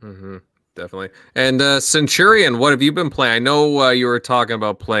 Definitely. And Centurion, what have you been playing? I know you were talking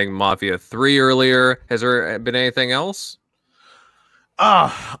about playing Mafia 3 earlier. Has there been anything else?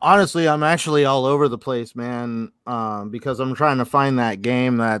 Honestly, I'm actually all over the place, man, because I'm trying to find that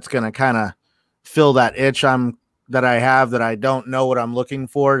game that's going to kind of fill that itch that I have, that I don't know what I'm looking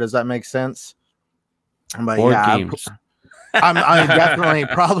for. Does that make sense? But games. I'm definitely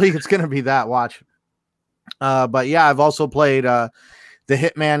probably it's going to be that. Watch. But yeah, I've also played the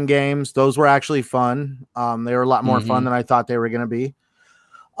Hitman games. Those were actually fun. They were a lot more fun than I thought they were going to be.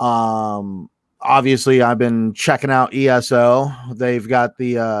 Obviously, I've been checking out ESO. They've got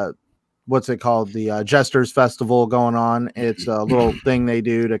the what's it called? The Jesters Festival going on. It's a little thing they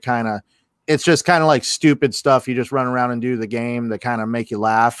do to kind of it's just kind of like stupid stuff. You just run around and do the game that kind of make you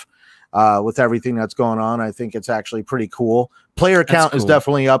laugh with everything that's going on. I think it's actually pretty cool. Player count is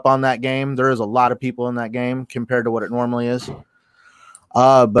definitely up on that game. There is a lot of people in that game compared to what it normally is.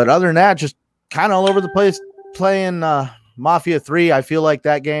 But other than that, just kind of all over the place playing Mafia 3. I feel like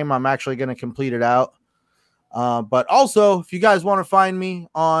that game, I'm actually going to complete it out. But also, if you guys want to find me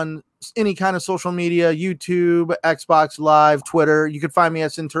on any kind of social media, YouTube, Xbox Live, Twitter, you can find me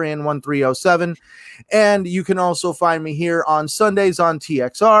at Centurion1307. And you can also find me here on Sundays on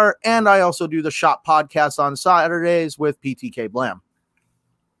TXR. And I also do the Shop podcast on Saturdays with PTK Blam.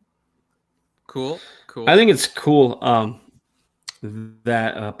 Cool. I think it's cool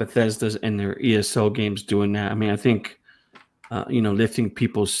that Bethesda's and their ESO games doing that. I mean, I think, lifting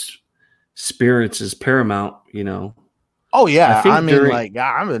people's spirits is paramount, Oh yeah, I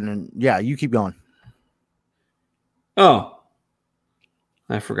mean, you keep going. Oh,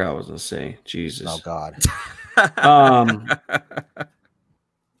 I forgot what I was gonna say. Jesus. Oh God.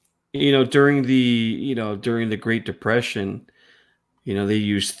 During the Great Depression, they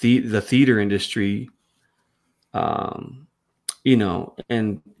used the theater industry, and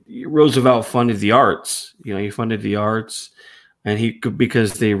Roosevelt funded the arts. He funded the arts, and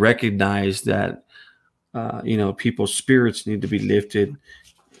because they recognized that. People's spirits need to be lifted,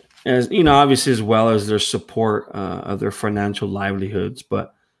 as obviously, as well as their support of their financial livelihoods.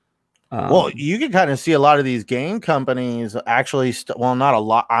 But you can kind of see a lot of these game companies actually. Not a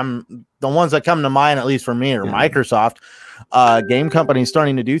lot. The ones that come to mind, at least for me, are Microsoft. Game companies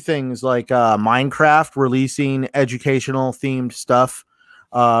starting to do things like Minecraft, releasing educational themed stuff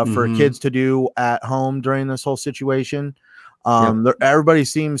for kids to do at home during this whole situation. Everybody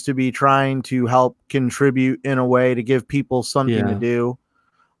seems to be trying to help contribute in a way to give people something to do.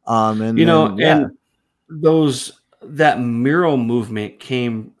 And that mural movement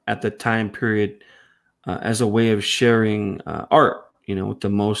came at the time period as a way of sharing art, with the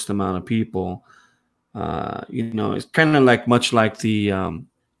most amount of people. It's kind of much like the in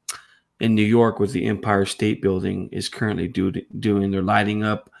New York with the Empire State Building is currently doing. They're lighting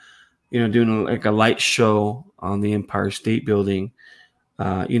up. Doing like a light show on the Empire State Building,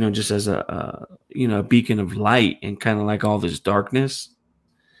 just as a beacon of light and kind of like all this darkness.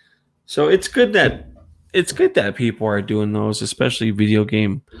 So it's good that people are doing those, especially video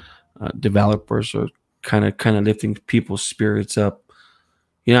game developers are kind of lifting people's spirits up.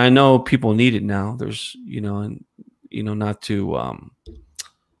 I know people need it now. There's not to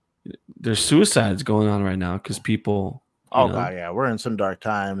there's suicides going on right now because people. God, yeah, we're in some dark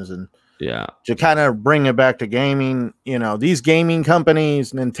times, and to kind of bring it back to gaming, these gaming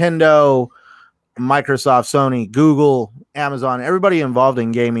companies, Nintendo, Microsoft, Sony, Google, Amazon, everybody involved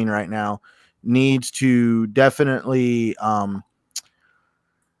in gaming right now needs to definitely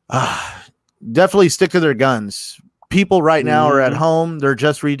stick to their guns. People right now are at home; they're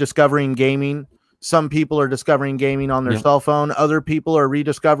just rediscovering gaming. Some people are discovering gaming on their cell phone. Other people are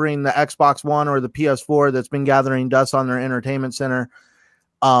rediscovering the Xbox One or the PS4 that's been gathering dust on their entertainment center.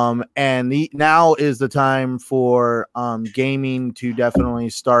 Now is the time for gaming to definitely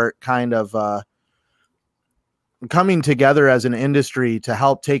start kind of coming together as an industry to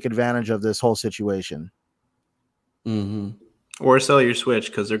help take advantage of this whole situation. Or sell your Switch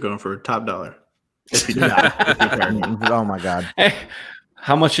because they're going for top dollar. If you do that. Oh my God. Hey.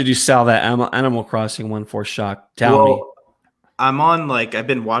 How much did you sell that Animal Crossing one for, Shock? Tell me. I'm on I've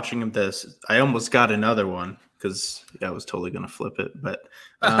been watching this. I almost got another one because I was totally gonna flip it, but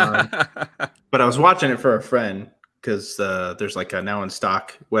I was watching it for a friend because there's a now in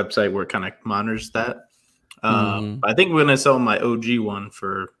stock website where it kind of monitors that. I think when I sell my OG one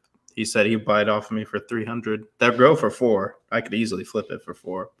he said he'd buy it off of me for $300. That go for $400. I could easily flip it for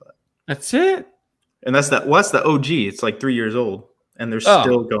 $400, but that's it. And that's the OG. It's 3 years old. And they're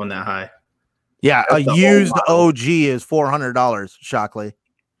still going that high. Yeah, a used OG is $400, Shockley.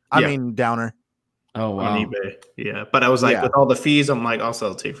 I mean, Downer. Oh, wow. On eBay. Yeah, but I was with all the fees, I'm I'll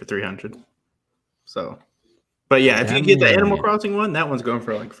sell it to you for $300. So, but yeah, if you get the Animal Crossing one, that one's going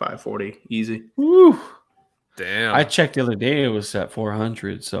for $540 easy. Woo. Damn. I checked the other day; it was at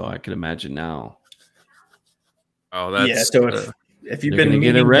 $400, so I can imagine now. Oh, that's yeah. So if you've been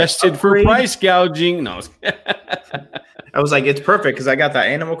get arrested for price gouging, no. I was it's perfect because I got that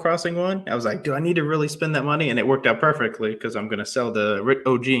Animal Crossing one. I was do I need to really spend that money? And it worked out perfectly because I'm going to sell the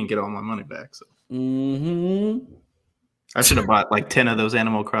OG and get all my money back. So I should have bought 10 of those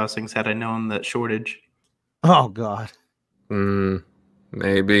Animal Crossings had I known that shortage. Oh, God.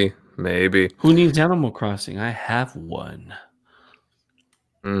 Maybe. Who needs Animal Crossing? I have one.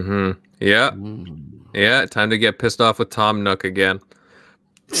 Yeah. Yeah, time to get pissed off with Tom Nook again.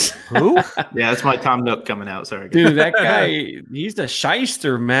 Who? Yeah, that's my Tom Nook coming out. Sorry, dude. That guy, he's a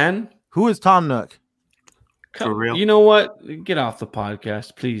shyster, man. Who is Tom Nook? For real. You know what? Get off the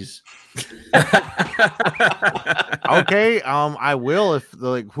podcast, please. Okay, I will if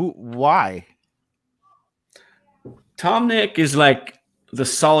why? Tom Nook is like the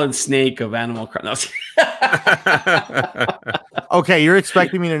Solid Snake of Animal Crossing. Okay, you're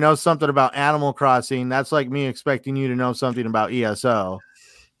expecting me to know something about Animal Crossing. That's like me expecting you to know something about ESO.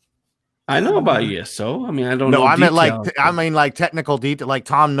 I know about ESO. I mean, I don't know. No, I meant details. like technical detail, like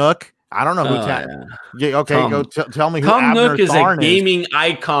Tom Nook. I don't know who. Yeah, okay, Tom, go tell me who Tom Abner Nook is Tharn a gaming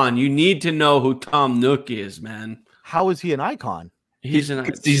icon. You need to know who Tom Nook is, man. How is he an icon? He's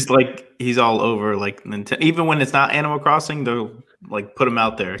all over like Nintendo. Even when it's not Animal Crossing, they'll like put him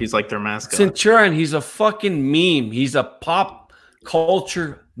out there. He's like their mascot. Centurion, he's a fucking meme. He's a pop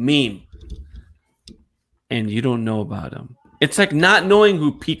culture meme. And you don't know about him. It's like not knowing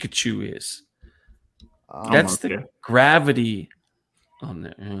who Pikachu is. That's the gravity on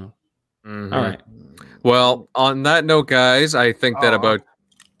there. Yeah. Mm-hmm. All right. Well, on that note, guys, I think that about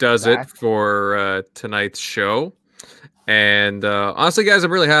does it for tonight's show. And honestly, guys,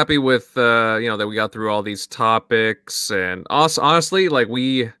 I'm really happy with that we got through all these topics. And honestly, like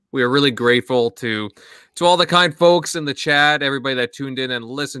we are really grateful to all the kind folks in the chat, everybody that tuned in and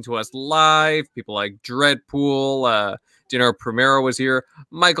listened to us live. People like Dreadpool, Dinner Primero was here.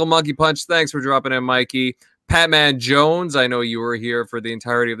 Michael Monkey Punch, thanks for dropping in, Mikey. Patman Jones, I know you were here for the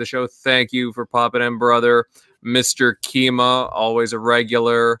entirety of the show. Thank you for popping in, brother. Mr. Kima, always a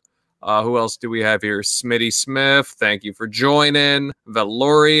regular. Who else do we have here? Smitty Smith, thank you for joining.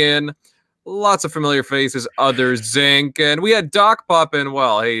 Valorian, lots of familiar faces. Other Zinc, and we had Doc pop in.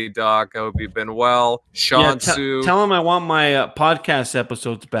 Well, hey Doc, I hope you've been well. Shansu, tell him I want my podcast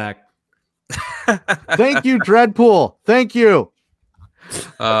episodes back. Thank you, Dreadpool. Thank you.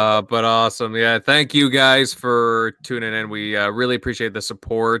 But awesome. Yeah, thank you guys for tuning in. We really appreciate the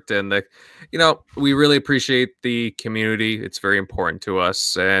support and we really appreciate the community. It's very important to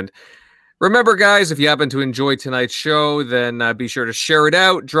us. And remember, guys, if you happen to enjoy tonight's show, then be sure to share it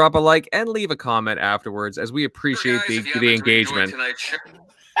out, drop a like, and leave a comment afterwards, as we appreciate the engagement.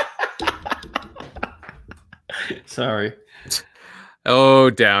 Sorry. Oh,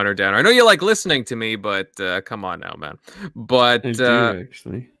 downer. I know you like listening to me, but come on now, man. But I do,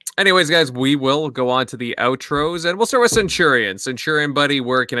 actually. Anyways, guys, we will go on to the outros, and we'll start with Centurion. Centurion, buddy,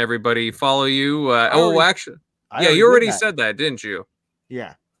 where can everybody follow you? Actually, you already said that, didn't you?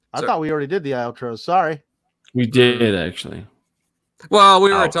 Yeah. I thought we already did the outros. Sorry. We did, actually. Well,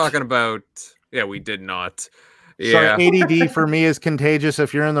 we were talking about... Yeah, we did not. Yeah. So ADD for me is contagious.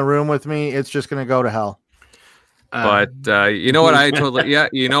 If you're in the room with me, it's just going to go to hell. But you know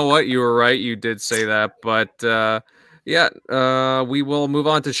what? You know what? You were right. You did say that. But we will move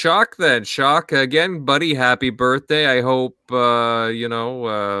on to Shock then. Shock, again, buddy, happy birthday. I hope,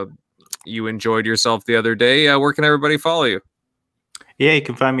 you enjoyed yourself the other day. Where can everybody follow you? Yeah, you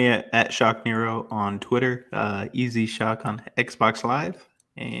can find me at Shock Nero on Twitter, Easy Shock on Xbox Live.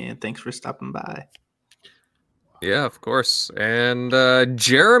 And thanks for stopping by. Yeah, of course. And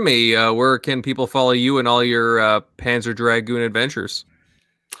Jeremy, where can people follow you and all your Panzer Dragoon adventures?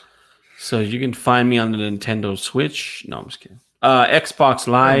 So you can find me on the Nintendo Switch. No, I'm just kidding. Xbox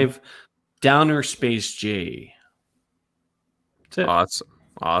Live, Downer Space J. That's it.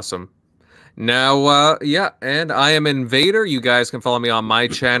 Awesome. Now, and I am Invader. You guys can follow me on my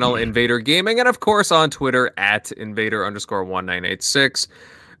channel, Invader Gaming, and of course on Twitter at Invader_1986.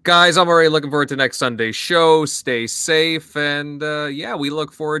 Guys, I'm already looking forward to next Sunday's show. Stay safe, and we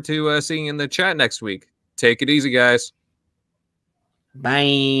look forward to seeing you in the chat next week. Take it easy, guys.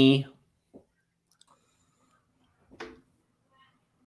 Bye.